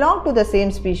don't belong to the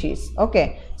same species.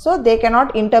 Okay. So they cannot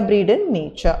interbreed in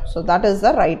nature. So that is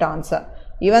the right answer.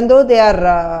 Even though they are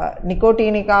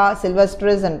Nicotinica,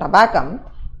 Silvestris and Tabacum,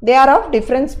 they are of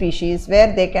different species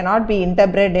where they cannot be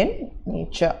interbred in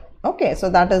nature. Okay, so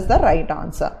that is the right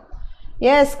answer.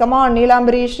 Yes, come on,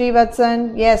 Neelambari,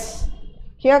 Srivatsan. Yes.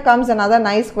 Here comes another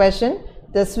nice question.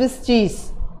 The Swiss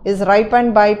cheese is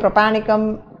ripened by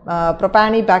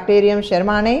Propanibacterium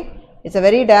shermani. It's a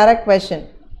very direct question.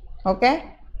 Okay.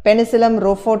 Penicillium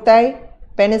roqueforti,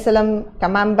 Penicillium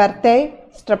camemberti,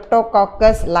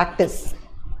 Streptococcus lactis.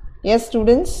 Yes,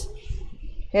 students.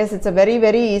 Yes, it's a very,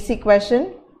 very easy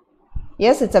question.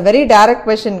 Yes, it's a very direct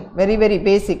question. Very, very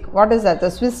basic. What is that?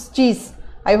 The Swiss cheese.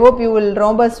 I hope you will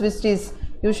remember Swiss cheese.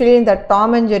 Usually in that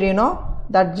Tom and Jerry,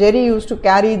 that Jerry used to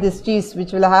carry this cheese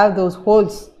which will have those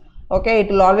holes. Okay, it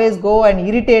will always go and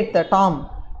irritate the Tom.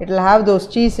 It will have those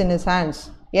cheese in his hands.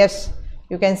 Yes,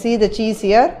 you can see the cheese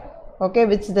here. Okay,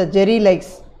 which the Jerry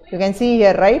likes. You can see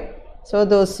here, right? So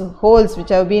those holes which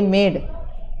have been made.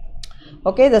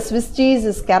 Okay, the Swiss cheese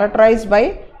is characterized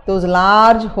by those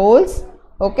large holes.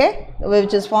 Okay,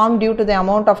 which is formed due to the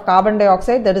amount of carbon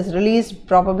dioxide that is released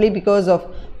probably because of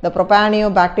the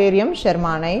Propanibacterium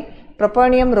shermani.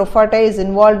 Propanibacterium roqueforti is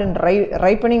involved in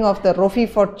ripening of the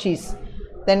Roquefort cheese.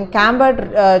 Then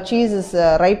Camembert cheese is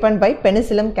ripened by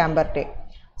Penicillium camemberti.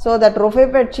 So that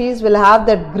Roquefort cheese will have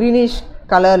that greenish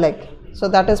color like. So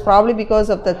that is probably because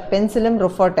of the Penicillium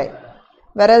roqueforti.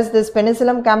 Whereas this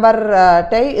Penicillium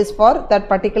camemberti is for that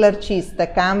particular cheese, the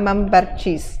Camembert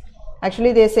cheese.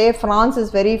 Actually, they say France is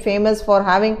very famous for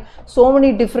having so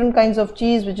many different kinds of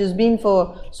cheese, which has been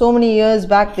for so many years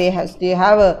back. They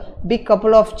have a big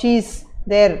couple of cheese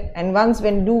there, and once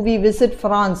when we visit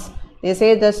France, they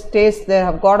say the states they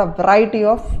have got a variety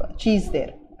of cheese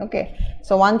there. Okay,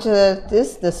 so one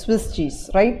is the Swiss cheese,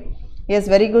 right? Yes,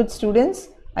 very good, students.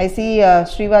 I see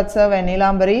Srivatsav and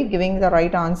Neelambari giving the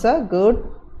right answer. Good.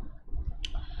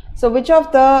 So which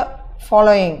of the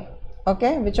following?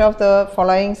 Okay, which of the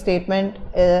following statement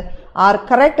are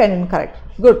correct and incorrect?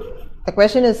 Good. The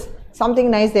question is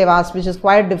something nice they've asked, which is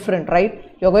quite different,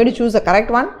 right? You're going to choose the correct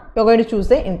one, you're going to choose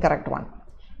the incorrect one.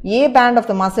 A band of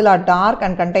the muscle are dark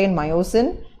and contain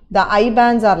myosin. The I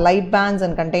bands are light bands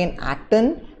and contain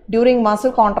actin. During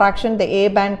muscle contraction, the A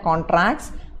band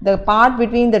contracts. The part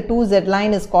between the two Z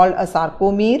line is called a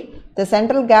sarcomere. The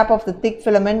central gap of the thick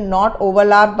filament not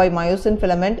overlapped by myosin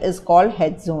filament is called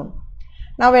head zone.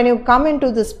 Now when you come into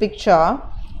this picture,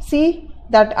 see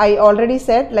that I already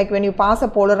said, like when you pass a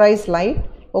polarized light,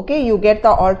 okay, you get the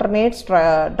alternate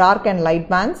dark and light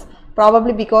bands,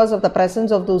 probably because of the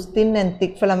presence of those thin and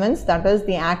thick filaments, that is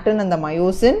the actin and the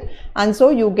myosin, and so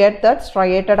you get that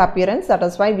striated appearance. That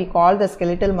is why we call the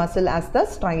skeletal muscle as the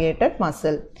striated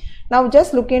muscle. Now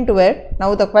just look into it.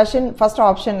 Now the question, first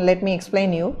option, let me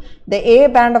explain you. The A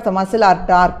band of the muscle are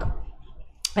dark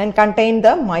and contain the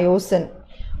myosin.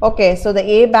 Okay, so the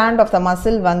A band of the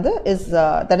muscle is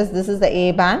this is the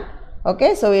A band.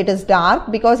 Okay, so it is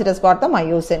dark because it has got the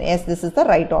myosin. Yes, this is the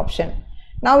right option.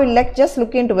 Now we'll just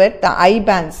look into it. The I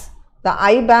bands. The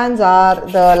I bands are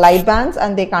the light bands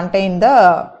and they contain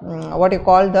the what you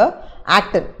call the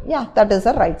actin. Yeah, that is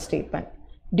the right statement.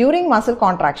 During muscle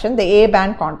contraction, the A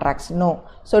band contracts. No.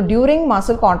 So during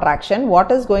muscle contraction,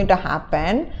 what is going to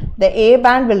happen? The A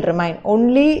band will remain.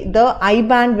 Only the I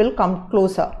band will come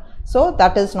closer. So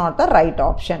that is not the right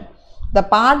option. The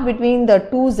part between the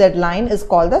two Z line is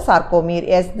called the sarcomere.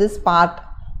 Yes, this part,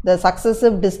 the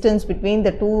successive distance between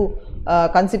the two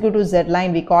consecutive Z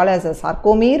line we call as a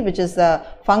sarcomere, which is a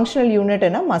functional unit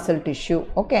in a muscle tissue.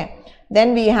 Okay.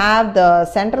 Then we have the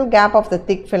central gap of the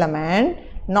thick filament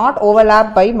not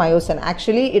overlapped by myosin.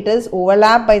 Actually, it is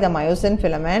overlapped by the myosin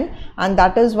filament, and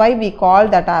that is why we call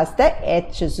that as the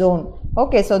H zone.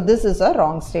 Okay, so this is a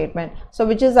wrong statement. So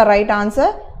which is the right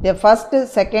answer? The first,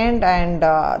 second and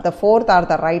the fourth are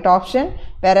the right option,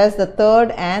 whereas the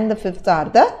third and the fifth are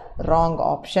the wrong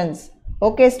options.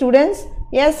 Okay, students?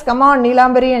 Yes, come on,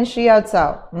 Neelambari and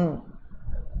Srivatsav.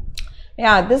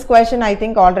 Yeah, this question I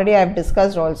think already I have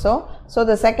discussed also. So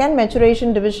the second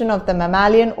maturation division of the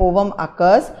mammalian ovum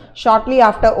occurs shortly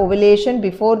after ovulation,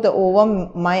 before the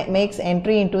ovum makes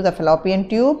entry into the fallopian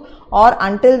tube, or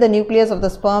until the nucleus of the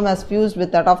sperm has fused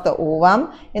with that of the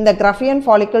ovum in the Graafian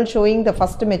follicle, showing the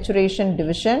first maturation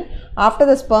division after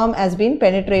the sperm has been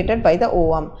penetrated by the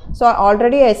ovum. So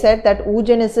already I said that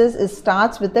oogenesis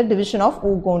starts with the division of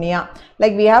oogonia.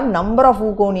 Like we have number of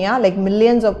oogonia, like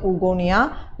millions of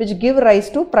oogonia, which give rise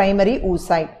to primary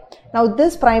oocyte. Now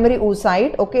this primary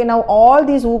oocyte, okay, now all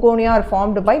these oogonia are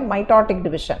formed by mitotic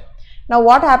division. Now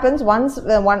what happens once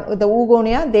the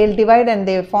oogonia, they will divide and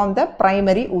they form the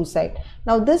primary oocyte.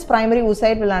 Now this primary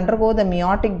oocyte will undergo the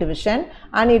meiotic division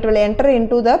and it will enter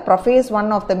into the prophase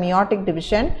 1 of the meiotic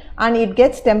division and it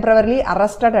gets temporarily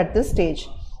arrested at this stage.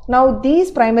 Now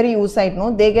these primary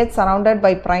oocyte, they get surrounded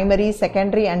by primary,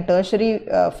 secondary and tertiary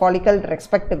follicle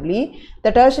respectively.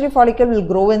 The tertiary follicle will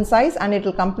grow in size and it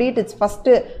will complete its first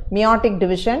meiotic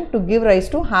division to give rise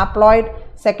to haploid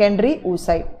secondary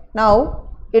oocyte. Now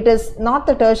it is not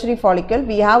the tertiary follicle,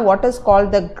 we have what is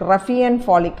called the Graafian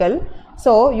follicle.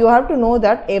 So you have to know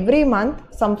that every month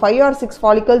some 5 or 6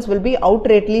 follicles will be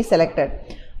outrightly selected.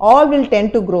 All will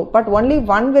tend to grow, but only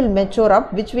one will mature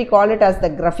up, which we call it as the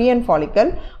Graafian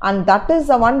follicle, and that is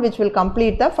the one which will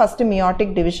complete the first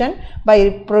meiotic division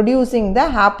by producing the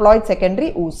haploid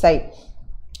secondary oocyte.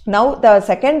 Now the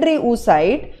secondary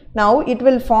oocyte, now it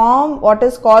will form what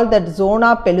is called the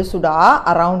zona pellucida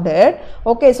around it.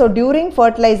 Okay, so during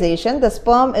fertilization the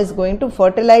sperm is going to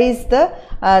fertilize the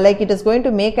it is going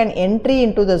to make an entry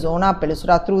into the zona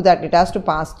pellucida, through that it has to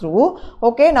pass through.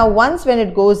 Okay, now once when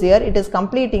it goes here, it is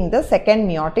completing the second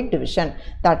meiotic division.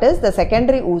 That is, the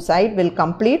secondary oocyte will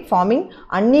complete forming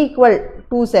unequal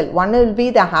two cell. One will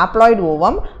be the haploid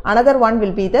ovum, another one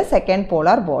will be the second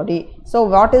polar body. So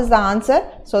what is the answer?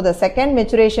 So the second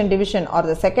maturation division or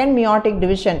the second meiotic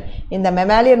division in the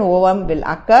mammalian ovum will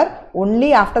occur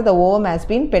only after the ovum has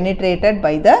been penetrated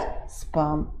by the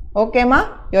sperm. Okay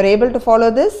ma, you are able to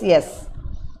follow this? Yes.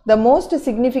 The most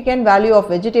significant value of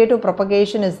vegetative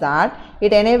propagation is that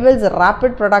it enables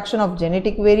rapid production of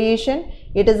genetic variation.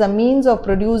 It is a means of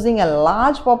producing a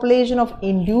large population of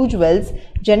individuals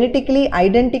genetically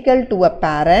identical to a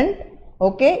parent.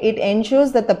 Okay, it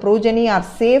ensures that the progeny are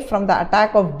safe from the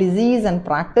attack of disease and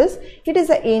practice. It is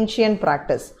an ancient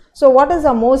practice. So what is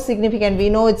the most significant? We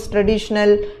know it's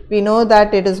traditional, we know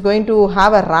that it is going to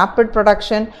have a rapid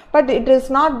production, but it is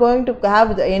not going to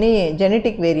have any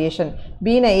genetic variation,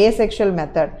 being an asexual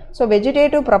method. So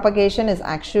vegetative propagation is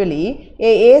actually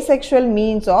a asexual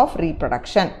means of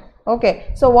reproduction.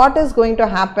 Okay, so what is going to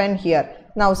happen here?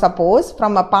 Now suppose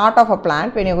from a part of a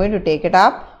plant, when you are going to take it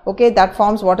up, okay, that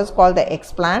forms what is called the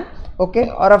explant, okay,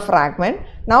 or a fragment.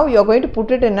 Now you are going to put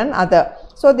it in another.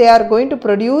 So they are going to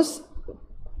produce,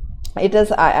 it is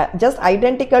just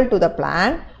identical to the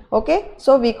plant. Okay,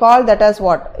 so we call that as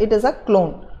what? It is a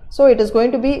clone. So it is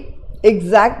going to be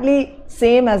exactly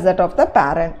same as that of the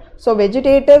parent. So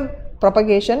vegetative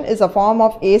propagation is a form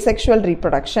of asexual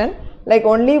reproduction, like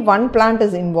only one plant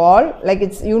is involved, like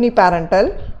it's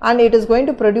uniparental, and it is going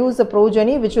to produce a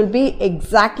progeny which will be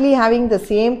exactly having the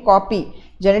same copy,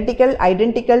 genetical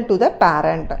identical to the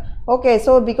parent. Okay,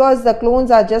 so because the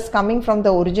clones are just coming from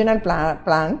the original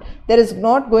plant, there is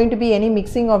not going to be any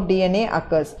mixing of DNA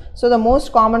occurs. So the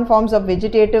most common forms of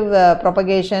vegetative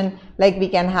propagation, like we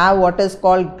can have what is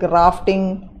called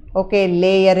grafting, okay,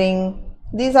 layering.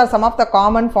 These are some of the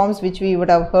common forms which we would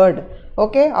have heard,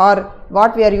 okay, or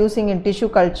what we are using in tissue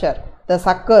culture, the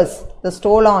suckers, the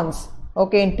stolons,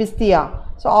 okay, in Pistia.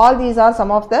 So all these are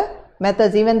some of the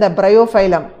methods, even the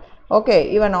bryophyllum.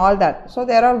 Okay, even all that. So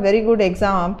there are very good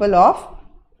example of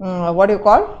what you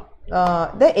call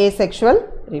the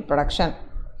asexual reproduction.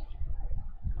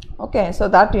 Okay, so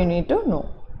that you need to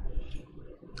know.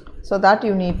 So that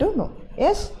you need to know.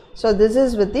 Yes. So this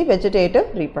is with the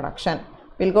vegetative reproduction.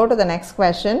 We'll go to the next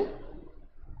question.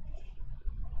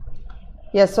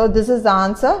 Yes, so this is the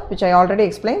answer which I already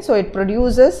explained. So it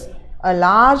produces a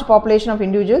large population of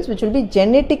individuals which will be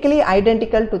genetically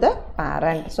identical to the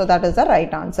parent. So that is the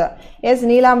right answer. Yes,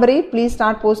 Neelambari, please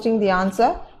start posting the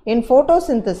answer. In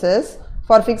photosynthesis,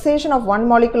 for fixation of one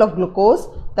molecule of glucose,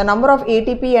 the number of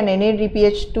ATP and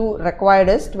NADPH2 required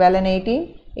is 12 and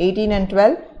 18, 18 and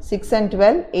 12, 6 and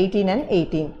 12, 18 and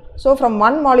 18. So from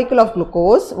one molecule of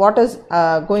glucose, what is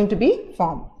going to be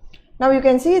formed? Now you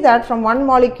can see that from one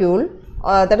molecule,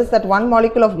 that is that one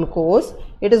molecule of glucose,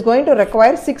 it is going to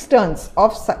require 6 turns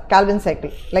of Calvin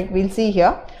cycle, like we will see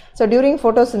here. So during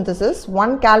photosynthesis,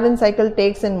 one Calvin cycle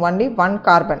takes in only one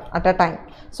carbon at a time.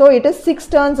 So it is 6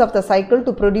 turns of the cycle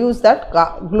to produce that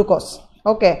glucose.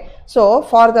 Okay, so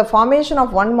for the formation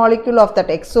of one molecule of that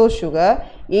exo sugar,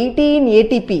 18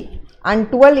 ATP and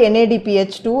 12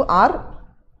 NADPH2 are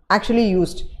actually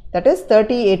used. That is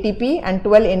 30 ATP and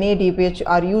 12 NADPH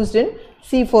are used in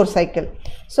C4 cycle.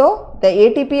 So the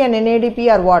ATP and NADP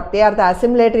are what? They are the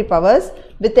assimilatory powers.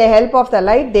 With the help of the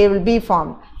light, they will be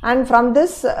formed. And from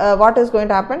this, what is going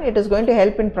to happen? It is going to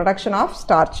help in production of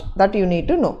starch. That you need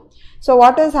to know. So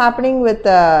what is happening with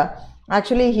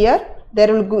actually here?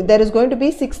 There is going to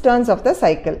be 6 turns of the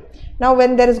cycle. Now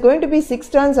when there is going to be 6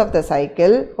 turns of the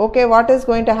cycle, okay, what is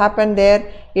going to happen there?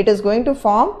 It is going to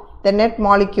form the net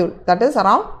molecule, that is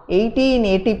around 18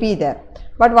 ATP there.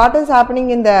 But what is happening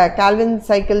in the Calvin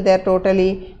cycle there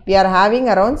totally? We are having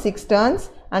around 6 turns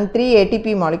and 3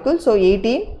 ATP molecules. So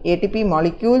 18 ATP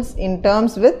molecules in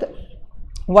terms with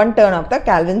 1 turn of the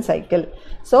Calvin cycle.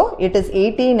 So it is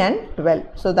 18 and 12.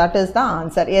 So that is the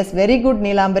answer. Yes, very good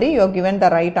Neelambari, you have given the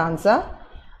right answer.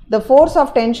 The force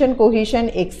of tension cohesion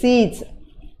exceeds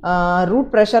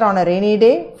root pressure on a rainy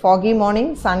day, foggy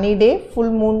morning, sunny day, full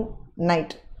moon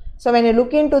night. So when you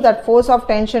look into that force of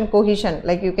tension cohesion,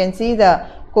 like you can see the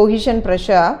cohesion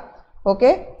pressure,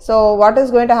 okay. So what is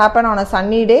going to happen on a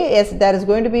sunny day? Yes, there is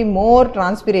going to be more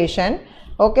transpiration,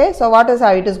 okay. So what is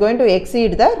how it is going to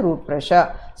exceed the root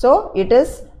pressure. So it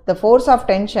is the force of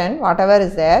tension, whatever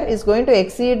is there, is going to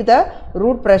exceed the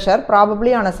root pressure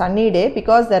probably on a sunny day,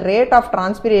 because the rate of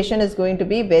transpiration is going to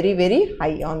be very, very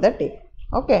high on the day.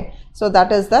 Okay, so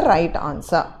that is the right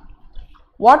answer.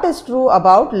 What is true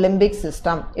about limbic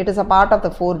system? It is a part of the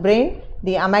forebrain.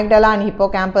 The amygdala and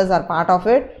hippocampus are part of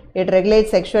it. It regulates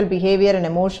sexual behavior and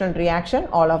emotional reaction,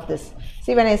 all of this.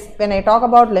 See, when I talk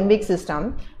about limbic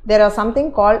system, there are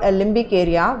something called a limbic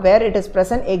area where it is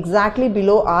present exactly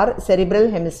below our cerebral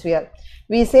hemisphere.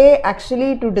 We say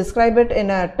actually to describe it in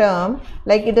a term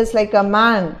like it is like a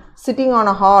man sitting on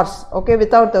a horse, okay,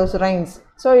 without those reins.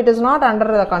 So it is not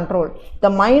under the control. The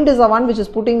mind is the one which is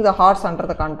putting the horse under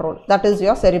the control. That is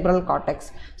your cerebral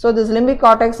cortex. So this limbic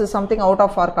cortex is something out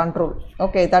of our control.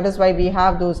 Okay, that is why we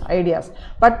have those ideas.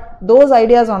 But those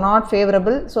ideas are not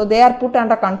favorable. So they are put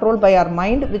under control by our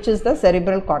mind, which is the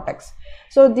cerebral cortex.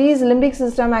 So these limbic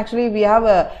system, actually we have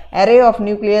a array of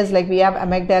nucleus, like we have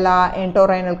amygdala,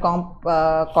 entorhinal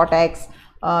cortex,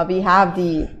 we have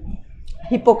the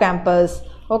hippocampus,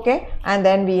 okay, and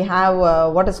then we have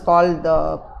what is called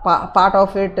the part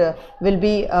of it will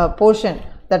be a portion,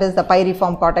 that is the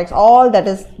pyriform cortex, all that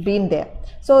is been there.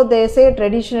 So they say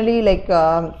traditionally, like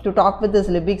to talk with this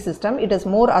limbic system, it is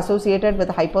more associated with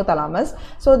the hypothalamus.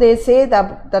 So they say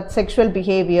that sexual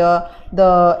behavior,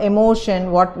 the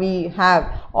emotion, what we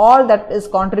have, all that is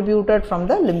contributed from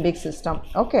the limbic system.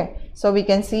 Okay, so we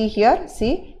can see here,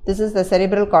 see, this is the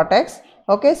cerebral cortex.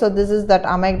 Okay, so this is that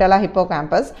amygdala,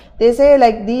 hippocampus. They say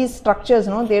like these structures,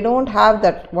 no, they don't have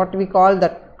that what we call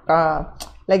that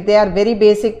like they are very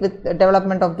basic with the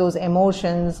development of those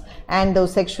emotions and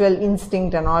those sexual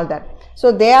instinct and all that. So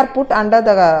they are put under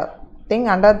the thing,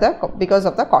 because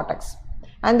of the cortex,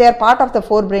 and they are part of the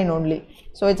forebrain only.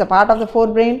 So it's a part of the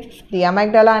forebrain. The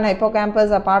amygdala and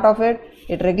hippocampus are part of it.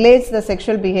 It regulates the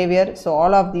sexual behavior. So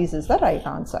all of these is the right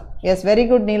answer. Yes, very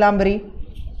good Neelambari.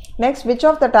 Next, which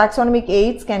of the taxonomic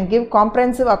aids can give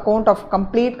comprehensive account of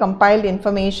complete compiled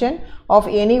information of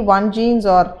any one genes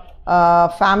or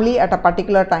family at a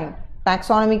particular time?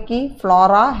 Taxonomic key,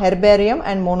 flora, herbarium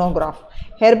and monograph.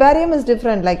 Herbarium is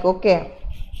different, like okay,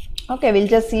 we'll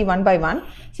just see one by one.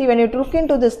 See, when you look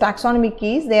into this taxonomic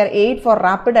keys, they are aid for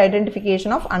rapid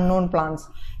identification of unknown plants.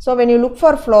 So when you look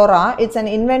for flora, it's an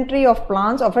inventory of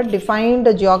plants of a defined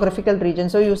geographical region.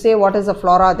 So you say what is the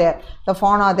flora there, the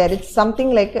fauna there. It's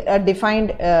something like a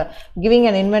defined, giving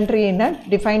an inventory in a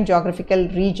defined geographical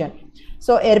region.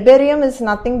 So herbarium is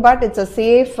nothing but it's a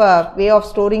safe way of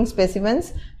storing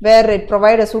specimens where it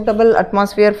provides a suitable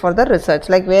atmosphere for the research,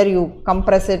 like where you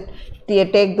compress it,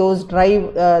 take those dry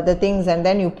the things and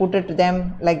then you put it to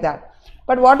them like that.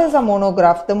 But what is a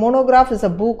monograph? The monograph is a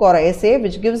book or essay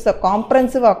which gives a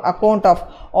comprehensive account of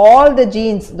all the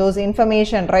genes, those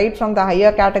information right from the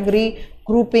higher category,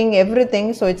 grouping,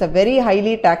 everything. So it's a very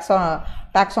highly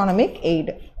taxonomic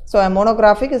aid. So a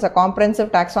monographic is a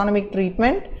comprehensive taxonomic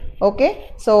treatment.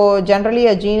 Okay, so generally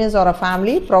a genus or a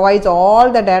family provides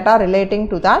all the data relating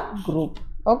to that group.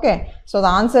 Okay, so the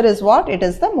answer is what? It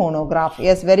is the monograph.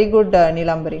 Yes, very good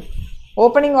Neelambari.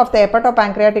 Opening of the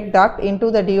hepatopancreatic duct into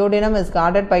the duodenum is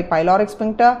guarded by pyloric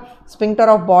sphincter, sphincter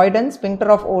of Boyden, sphincter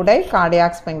of Oddi,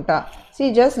 cardiac sphincter.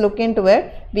 See, just look into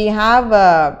it. We have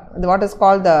what is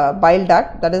called the bile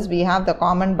duct, that is we have the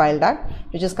common bile duct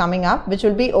which is coming up, which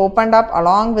will be opened up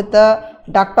along with the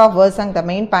duct of Versung, the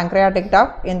main pancreatic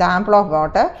duct, in the ample of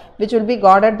water, which will be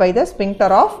guarded by the sphincter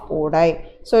of Oddi.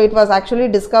 So it was actually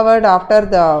discovered after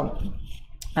the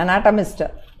anatomist,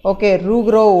 okay,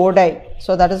 Rugro Oddi.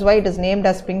 So that is why it is named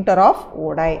as sphincter of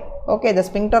Oddi. Okay, the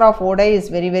sphincter of Oddi is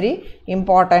very, very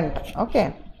important.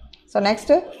 Okay. So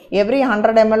next, every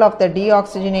 100 ml of the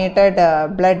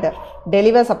deoxygenated blood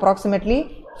delivers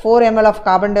approximately 4 ml of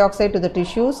carbon dioxide to the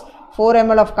tissues, 4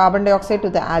 ml of carbon dioxide to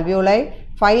the alveoli,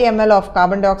 5 ml of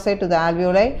carbon dioxide to the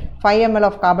alveoli, 5 ml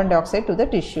of carbon dioxide to the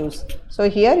tissues. So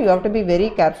here you have to be very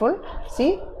careful.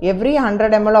 See, every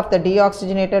 100 ml of the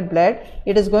deoxygenated blood,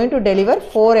 it is going to deliver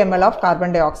 4 ml of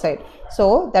carbon dioxide.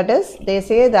 So that is, they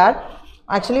say that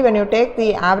actually when you take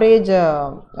the average,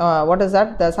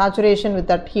 the saturation with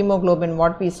that hemoglobin,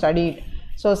 what we studied.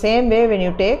 So same way when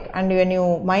you take and when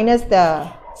you minus the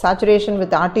saturation with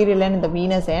the arterial end and the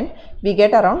venous end, we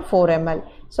get around 4 ml.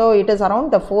 So it is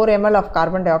around the 4 ml of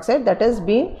carbon dioxide that is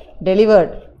being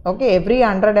delivered. Okay, every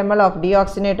 100 ml of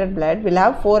deoxygenated blood will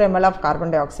have 4 ml of carbon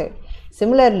dioxide.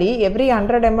 Similarly, every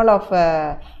 100 ml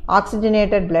of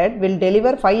oxygenated blood will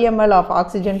deliver 5 ml of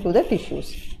oxygen to the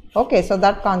tissues. Okay, so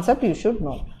that concept you should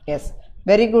know. Yes,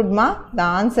 very good ma. The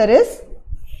answer is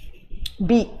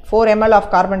B, 4 ml of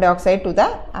carbon dioxide to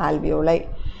the alveoli.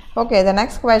 Okay, the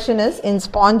next question is, in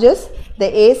sponges,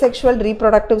 the asexual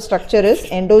reproductive structure is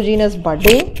endogenous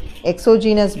budding,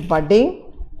 exogenous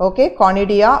budding, okay,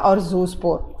 conidia or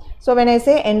zoospore. So when I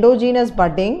say endogenous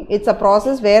budding, it's a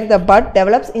process where the bud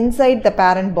develops inside the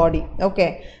parent body.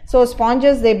 Okay, so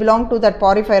sponges, they belong to that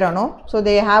porifera, no? So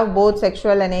they have both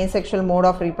sexual and asexual mode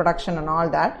of reproduction and all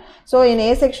that. So in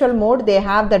asexual mode, they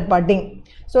have that budding.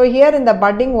 So here in the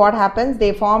budding, what happens?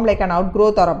 They form like an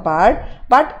outgrowth or a bud,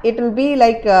 but it will be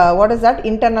like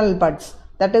internal buds.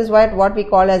 That is what we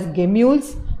call as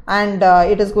gemmules, and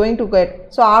it is going to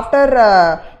get, so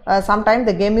after sometime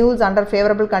the gemmules under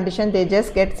favorable condition, they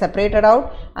just get separated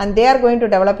out and they are going to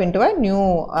develop into a new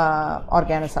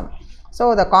organism.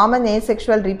 So the common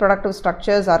asexual reproductive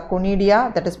structures are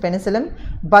conidia, that is penicillium,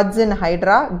 buds in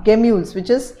hydra, gemmules, which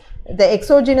is the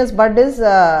exogenous bud is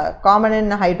common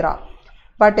in hydra,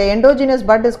 but endogenous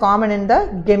bud is common in the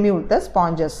gemmule, the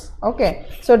sponges. Okay,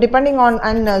 so depending on,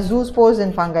 and zoospores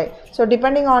in fungi. So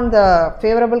depending on the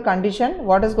favorable condition,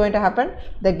 what is going to happen?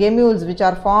 The gemmules which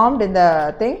are formed in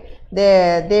the thing,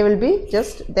 they will be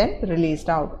just then released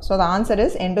out. So the answer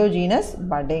is endogenous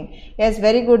budding. Yes,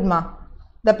 very good ma.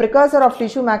 The precursor of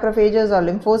tissue macrophages are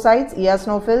lymphocytes,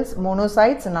 eosinophils,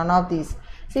 monocytes, none of these.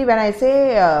 See, when I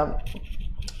say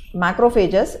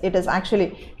macrophages, it is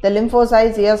actually the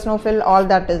lymphocytes, eosinophil, all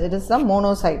that is, it is a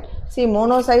monocyte. See,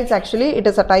 monocytes actually, it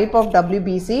is a type of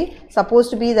WBC,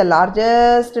 supposed to be the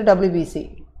largest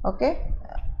WBC. Okay,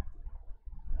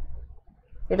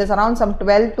 it is around some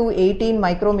 12 to 18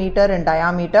 micrometer in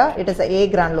diameter. It is a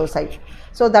granulocyte.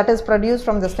 So that is produced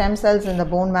from the stem cells in the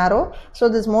bone marrow. So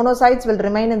these monocytes will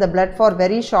remain in the blood for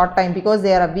very short time because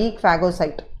they are a weak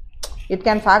phagocyte. It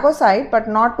can phagocyte, but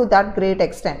not to that great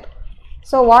extent.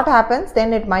 So what happens?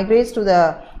 Then it migrates to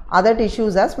the other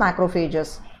tissues as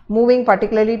macrophages, moving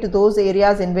particularly to those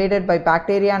areas invaded by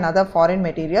bacteria and other foreign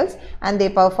materials, and they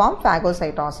perform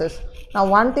phagocytosis. Now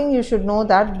one thing you should know,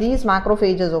 that these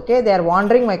macrophages, okay, they are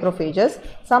wandering macrophages.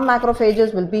 Some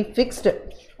macrophages will be fixed,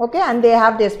 okay, and they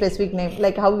have their specific name,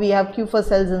 like how we have Kupffer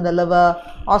cells in the liver,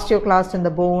 osteoclast in the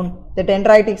bone, the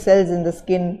dendritic cells in the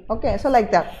skin. Okay, so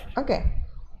like that. Okay.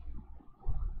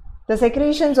 The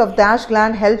secretions of Dash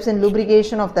gland helps in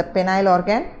lubrication of the penile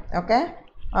organ. Okay,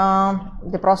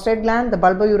 the prostate gland, the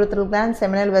bulbourethral gland,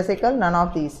 seminal vesicle, none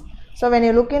of these. So when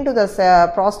you look into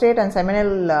the prostate and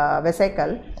seminal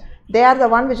vesicle, they are the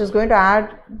one which is going to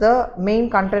add the main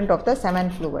content of the semen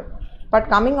fluid. But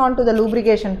coming on to the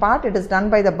lubrication part, it is done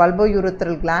by the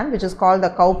bulbourethral gland, which is called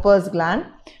the Cowper's gland,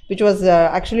 which was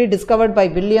actually discovered by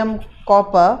William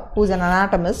Cowper, who is an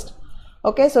anatomist.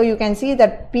 Okay, so you can see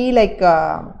that P-like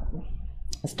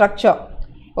structure,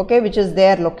 okay, which is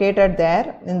there, located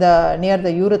there in the near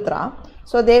the urethra.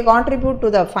 So they contribute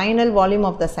to the final volume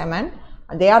of the semen.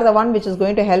 They are the one which is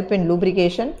going to help in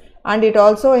lubrication, and it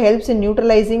also helps in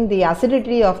neutralizing the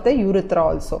acidity of the urethra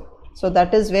also. So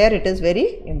that is where it is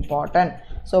very important.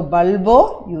 So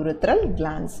bulbourethral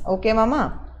glands. Okay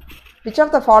mama. Which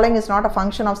of the following is not a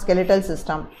function of skeletal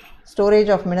system? Storage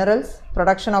of minerals,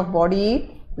 production of body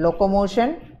heat,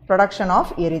 locomotion, production of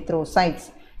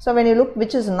erythrocytes. So when you look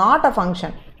which is not a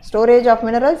function, storage of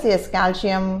minerals, yes,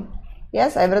 calcium,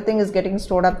 yes, everything is getting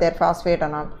stored up there, phosphate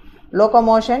and all.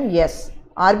 Locomotion, yes.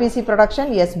 RBC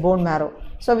production, yes, bone marrow.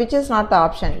 So which is not the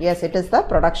option? Yes, it is the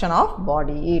production of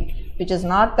body heat, which is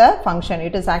not the function.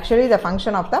 It is actually the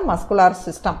function of the muscular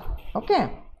system.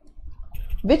 Okay.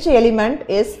 Which element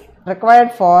is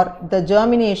required for the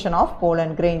germination of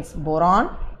pollen grains?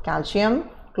 Boron, calcium,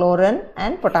 chlorine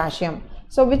and potassium.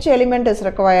 So which element is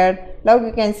required? Now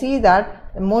you can see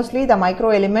that mostly the micro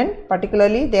element,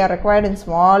 particularly they are required in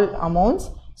small amounts.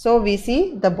 So we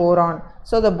see the boron.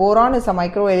 So the boron is a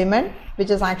micro element which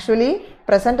is actually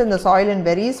present in the soil in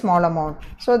very small amount.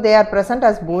 So they are present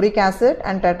as boric acid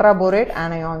and tetraborate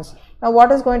anions. Now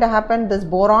what is going to happen? This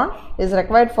boron is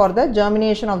required for the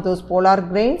germination of those polar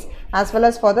grains as well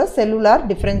as for the cellular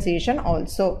differentiation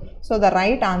also. So the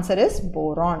right answer is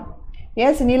boron.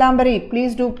 Yes, Neelambari,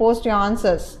 please do post your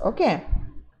answers. Okay.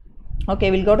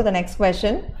 Okay, we'll go to the next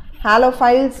question.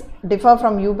 Halophiles differ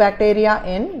from eubacteria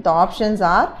in, the options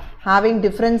are having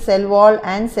different cell wall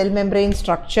and cell membrane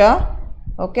structure.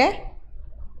 Okay.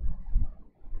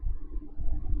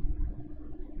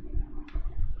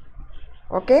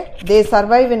 Okay, they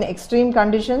survive in extreme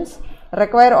conditions,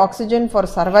 require oxygen for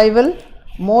survival.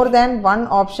 More than one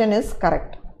option is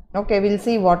correct. Okay, we'll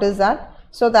see what is that.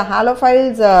 So the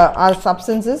halophiles are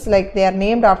substances, like they are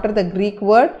named after the Greek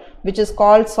word which is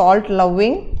called salt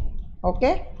loving.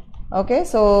 Okay. Okay,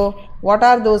 so what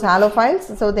are those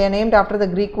halophiles? So they are named after the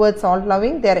Greek word salt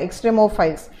loving. They are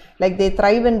extremophiles, like they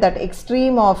thrive in that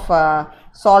extreme of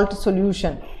salt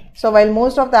solution. So while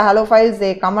most of the halophiles,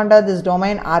 they come under this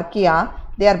domain Archaea,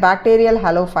 they are bacterial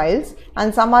halophiles,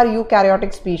 and some are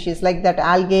eukaryotic species like that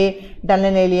algae,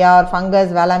 Dullinalia, or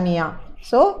fungus Valamia.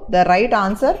 So the right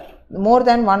answer, more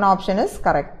than one option is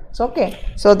correct. So okay,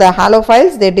 so the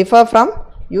halophiles, they differ from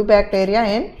eubacteria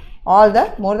in all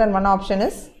the more than one option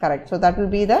is correct. So that will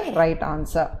be the right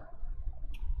answer.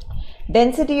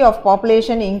 Density of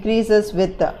population increases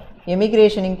with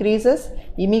emigration increases,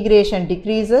 immigration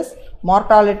decreases,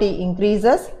 mortality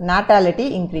increases,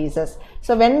 natality increases.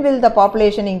 So when will the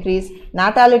population increase?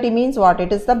 Natality means what?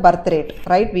 It is the birth rate,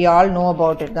 right? We all know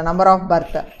about it, the number of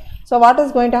birth. So what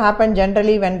is going to happen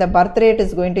generally when the birth rate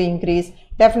is going to increase?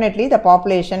 Definitely the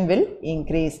population will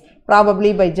increase,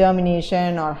 probably by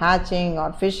germination or hatching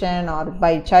or fission or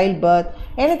by childbirth,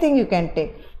 anything you can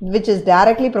take, which is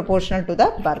directly proportional to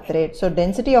the birth rate. So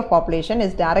density of population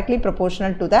is directly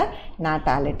proportional to the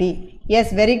natality.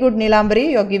 Yes, very good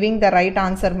Neelambari, you are giving the right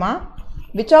answer, ma.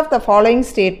 Which of the following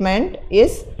statement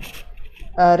is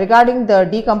regarding the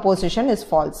decomposition is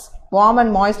false? Warm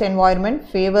and moist environment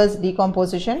favors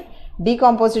decomposition.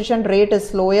 Decomposition rate is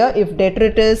slower if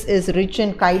detritus is rich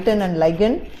in chitin and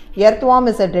lignin. Earthworm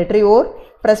is a detritivore.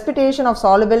 Precipitation of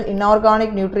soluble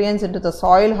inorganic nutrients into the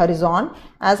soil horizon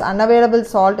as unavailable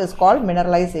salt is called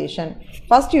mineralization.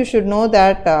 First you should know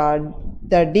that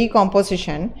the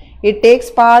decomposition, it takes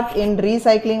part in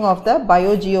recycling of the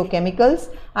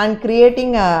biogeochemicals and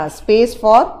creating a space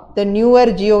for the newer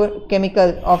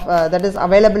geochemical of that is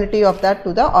availability of that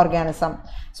to the organism.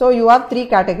 So you have three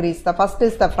categories. The first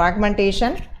is the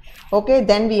fragmentation. Okay,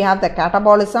 then we have the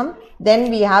catabolism, then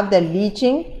we have the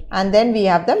leaching, and then we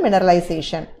have the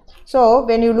mineralization. So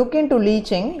when you look into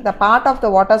leaching, the part of the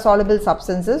water soluble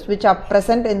substances which are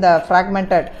present in the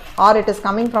fragmented or it is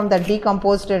coming from the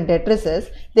decomposed detritus,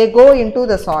 they go into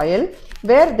the soil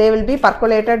where they will be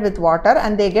percolated with water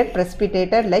and they get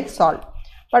precipitated like salt.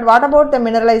 But what about the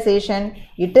mineralization?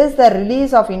 It is the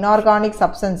release of inorganic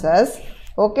substances,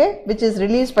 okay, which is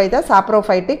released by the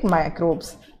saprophytic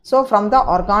microbes. So from the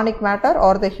organic matter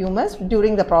or the humus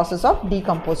during the process of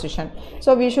decomposition.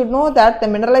 So we should know that the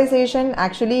mineralization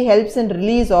actually helps in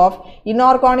release of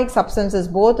inorganic substances,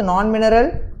 both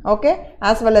non-mineral, okay,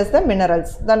 as well as the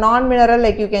minerals. The non-mineral,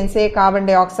 like you can say carbon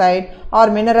dioxide, or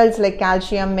minerals like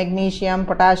calcium, magnesium,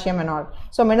 potassium and all.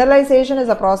 So mineralization is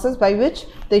a process by which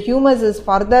the humus is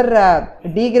further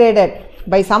degraded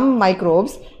by some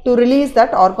microbes to release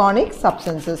that organic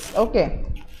substances. Okay.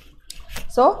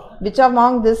 So which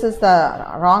among this is the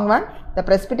wrong one? The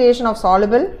precipitation of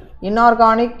soluble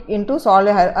inorganic into solid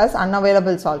as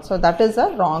unavailable salt. So that is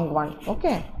a wrong one.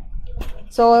 Okay.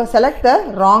 So select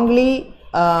the wrongly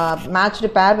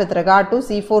matched pair with regard to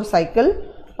C4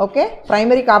 cycle. Okay.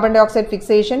 Primary carbon dioxide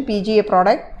fixation, PGA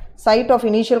product. Site of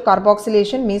initial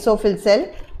carboxylation, mesophyll cell.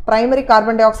 Primary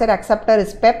carbon dioxide acceptor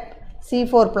is PEP.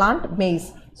 C4 plant,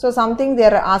 maize. So something they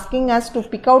are asking us to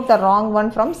pick out the wrong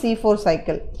one from C4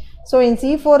 cycle. So in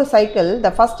C4 cycle,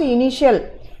 the first initial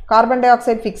carbon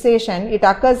dioxide fixation, it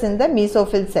occurs in the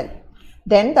mesophyll cell.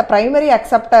 Then the primary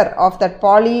acceptor of that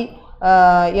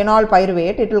polyenol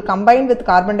pyruvate, it will combine with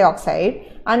carbon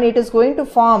dioxide and it is going to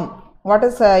form what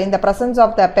is in the presence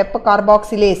of the PEP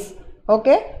carboxylase,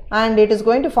 okay, and it is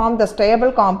going to form the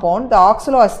stable compound, the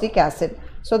oxaloacetic acid.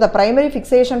 So the primary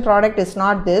fixation product is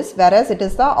not this, whereas it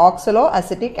is the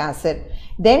oxaloacetic acid.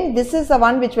 Then this is the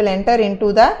one which will enter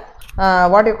into the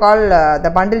what you call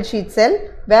the bundle sheath cell,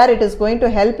 where it is going to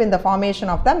help in the formation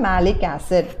of the malic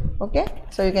acid. Okay,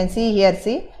 so you can see here,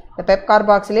 see the PEP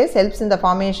carboxylase helps in the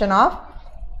formation of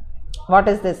what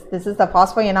is this? This is the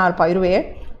phosphoenol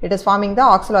pyruvate. It is forming the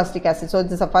oxaloacetic acid. So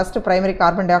this is the first primary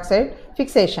carbon dioxide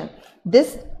fixation.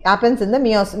 This happens in the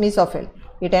mesophyll.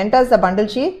 It enters the bundle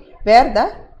sheath where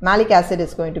the malic acid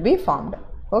is going to be formed.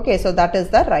 Okay, so that is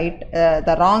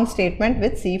the wrong statement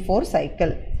with C4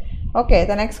 cycle. Okay,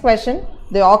 the next question.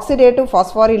 The oxidative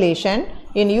phosphorylation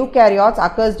in eukaryotes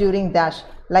occurs during dash.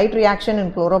 Light reaction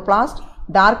in chloroplast,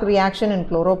 dark reaction in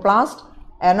chloroplast,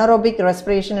 anaerobic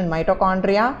respiration in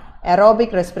mitochondria,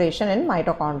 aerobic respiration in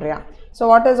mitochondria. So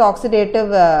what is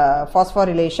oxidative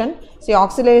phosphorylation? See,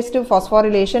 oxidative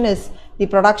phosphorylation is the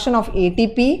production of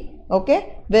ATP,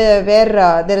 okay,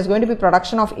 where there is going to be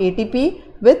production of ATP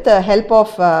with the help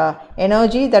of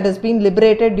energy that has been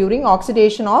liberated during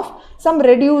oxidation of some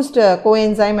reduced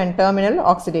coenzyme and terminal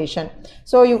oxidation.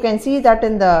 So you can see that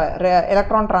in the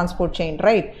electron transport chain,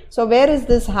 right? So where is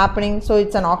this happening? So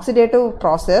it's an oxidative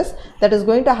process that is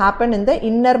going to happen in the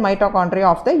inner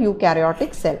mitochondria of the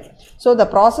eukaryotic cell. So the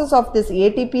process of this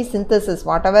ATP synthesis,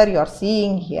 whatever you are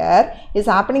seeing here, is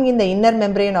happening in the inner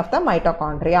membrane of the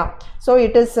mitochondria. So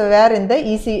it is where in the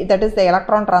EC, that is the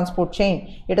electron transport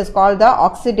chain, it is called the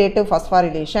oxidative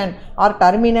phosphorylation or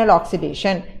terminal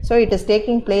oxidation. So it is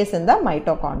taking place in the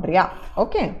mitochondria.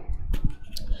 Okay.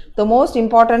 The most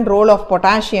important role of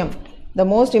potassium,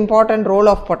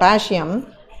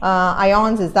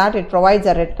 ions is that it provides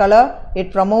a red color,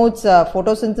 it promotes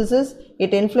photosynthesis,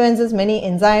 it influences many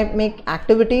enzymic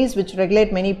activities which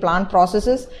regulate many plant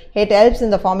processes, it helps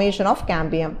in the formation of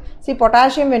cambium. See,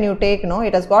 potassium when you take,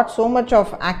 it has got so much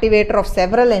of activator of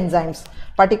several enzymes,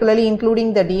 particularly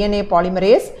including the DNA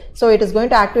polymerase. So it is going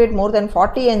to activate more than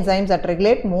 40 enzymes that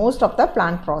regulate most of the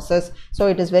plant process. So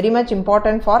it is very much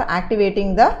important for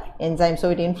activating the enzyme.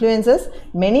 So it influences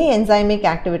many enzymic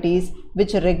activities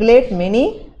which regulate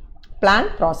many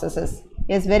plant processes.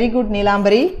 Yes, very good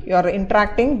Neelambari, you are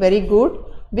interacting very good.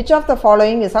 Which of the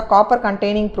following is a copper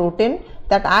containing protein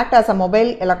that act as a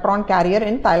mobile electron carrier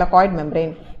in thylakoid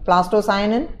membrane?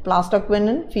 Plastocyanin,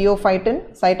 plastoquinin,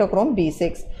 pheophytin, cytochrome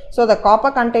B6. So the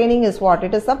copper containing is what?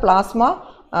 It is the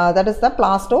plasma, that is the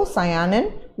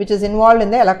plastocyanin, which is involved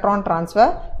in the electron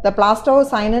transfer. The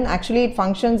plastocyanin actually it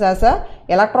functions as a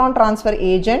electron transfer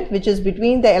agent, which is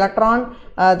between the electron,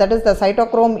 that is the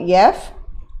cytochrome F,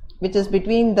 which is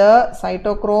between the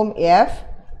cytochrome F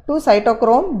to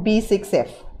cytochrome B6F.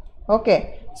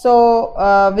 Okay,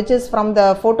 so which is from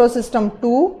the photosystem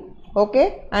 2,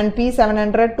 okay, and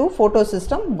P700 to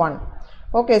photosystem 1.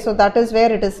 Okay, so that is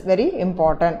where it is very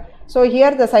important. So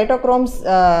here the cytochromes,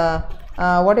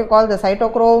 the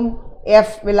cytochrome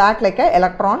F will act like an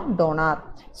electron donor.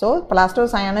 So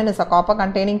plastocyanin is a copper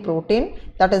containing protein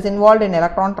that is involved in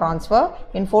electron transfer.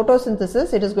 In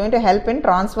photosynthesis, it is going to help in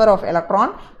transfer of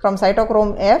electron from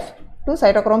cytochrome F to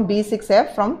cytochrome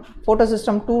B6F from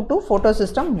photosystem 2 to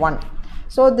photosystem 1.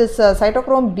 So this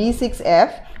cytochrome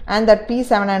B6F and that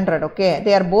P700, okay,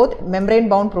 they are both membrane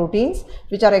bound proteins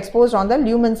which are exposed on the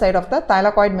lumen side of the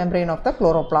thylakoid membrane of the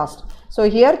chloroplast. So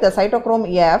here the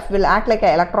cytochrome F will act like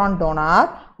an electron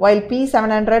donor, while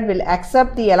P700 will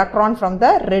accept the electron from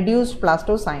the reduced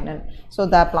plastocyanin. So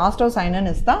the plastocyanin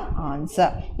is the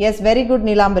answer. Yes, very good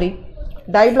Neelambari.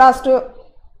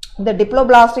 The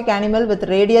diploblastic animal with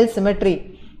radial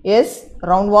symmetry is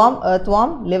roundworm,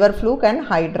 earthworm, liver fluke and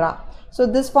hydra. So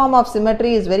this form of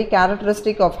symmetry is very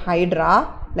characteristic of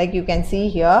hydra, like you can see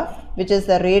here, which is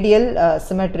the radial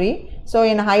symmetry. So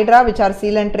in hydra, which are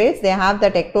coelentrates, they have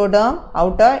that ectoderm,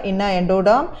 outer, inner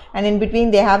endoderm, and in between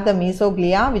they have the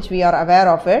mesoglia, which we are aware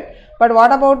of it. But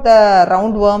what about the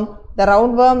roundworm? The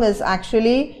roundworm is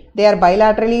actually, they are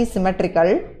bilaterally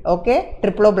symmetrical, okay,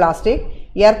 triploblastic.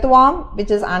 Earthworm, which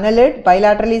is annelid,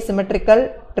 bilaterally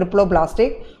symmetrical,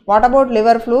 triploblastic. What about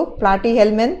liver fluke?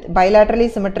 Platyhelminth, bilaterally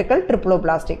symmetrical,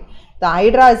 triploblastic. The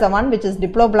hydra is the one which is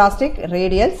diploblastic,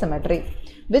 radial symmetry.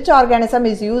 Which organism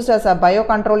is used as a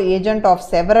biocontrol agent of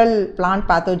several plant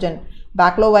pathogens?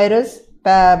 Baculovirus,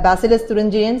 Bacillus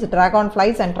thuringiens,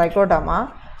 dragonflies and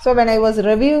trichoderma. So when I was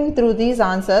reviewing through these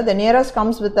answers, the nearest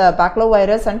comes with the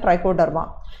baculovirus and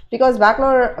trichoderma. Because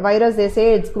baculovirus, they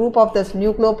say it's group of this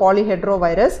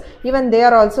nucleopolyhedrovirus, even they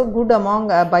are also good among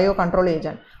biocontrol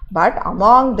agent. But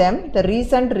among them, the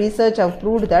recent research have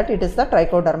proved that it is the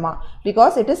trichoderma,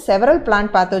 because it is several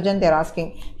plant pathogen they are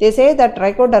asking. They say that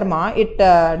trichoderma, it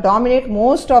dominate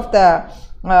most of the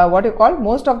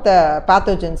most of the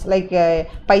pathogens like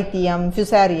Pythium,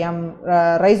 Fusarium,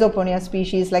 Rhizoponia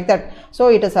species, like that. So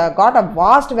it has got a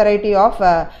vast variety of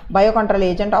biocontrol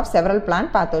agent of several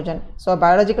plant pathogen. So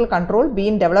biological control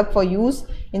being developed for use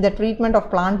in the treatment of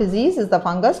plant disease is the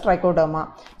fungus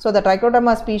trichoderma. So the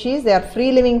trichoderma species, they are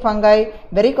free living fungi,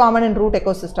 very common in root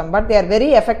ecosystem, but they are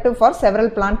very effective for several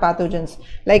plant pathogens.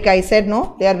 Like I said,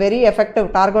 no, they are very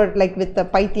effective target, like with the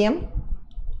Pythium,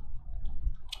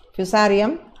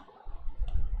 Fusarium,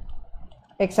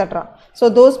 etc. So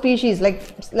those species, like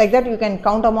that you can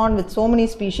count them on with so many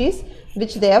species.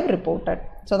 which they have reported.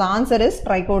 So the answer is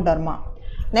trichoderma.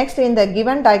 Next, in the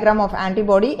given diagram of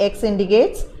antibody, X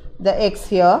indicates the X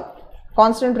here,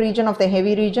 constant region of the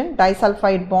heavy region,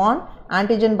 disulfide bond,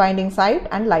 antigen binding site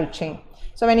and light chain.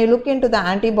 So when you look into the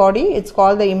antibody, it's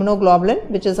called the immunoglobulin,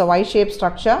 which is a Y-shaped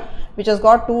structure which has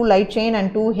got 2 light chain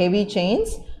and 2 heavy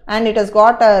chains, and it has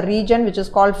got a region which is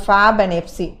called Fab and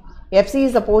FC. FC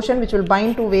is the portion which will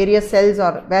bind to various cells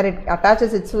or where it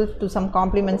attaches itself to some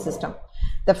complement system.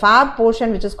 The Fab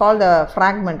portion, which is called the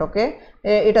fragment, okay,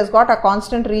 it has got a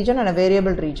constant region and a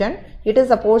variable region. It is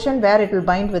the portion where it will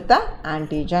bind with the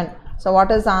antigen. So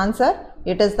what is the answer?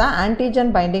 It is the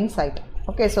antigen binding site.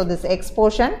 Okay, so this X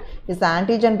portion is the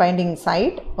antigen binding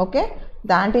site. Okay,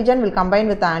 the antigen will combine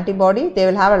with the antibody. They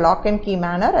will have a lock and key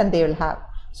manner and they will have.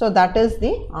 So that is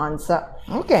the answer.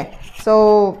 Okay,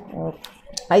 so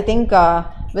I think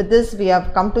with this we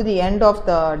have come to the end of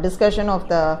the discussion of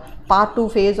the part 2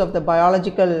 phase of the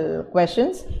biological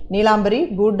questions.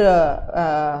 Neelambari, good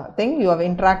thing, you have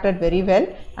interacted very well,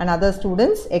 and other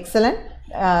students, excellent.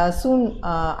 Soon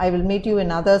I will meet you in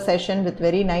another session with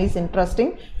very nice,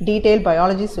 interesting, detailed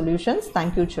biology solutions.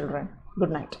 Thank you, children.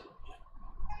 Good night.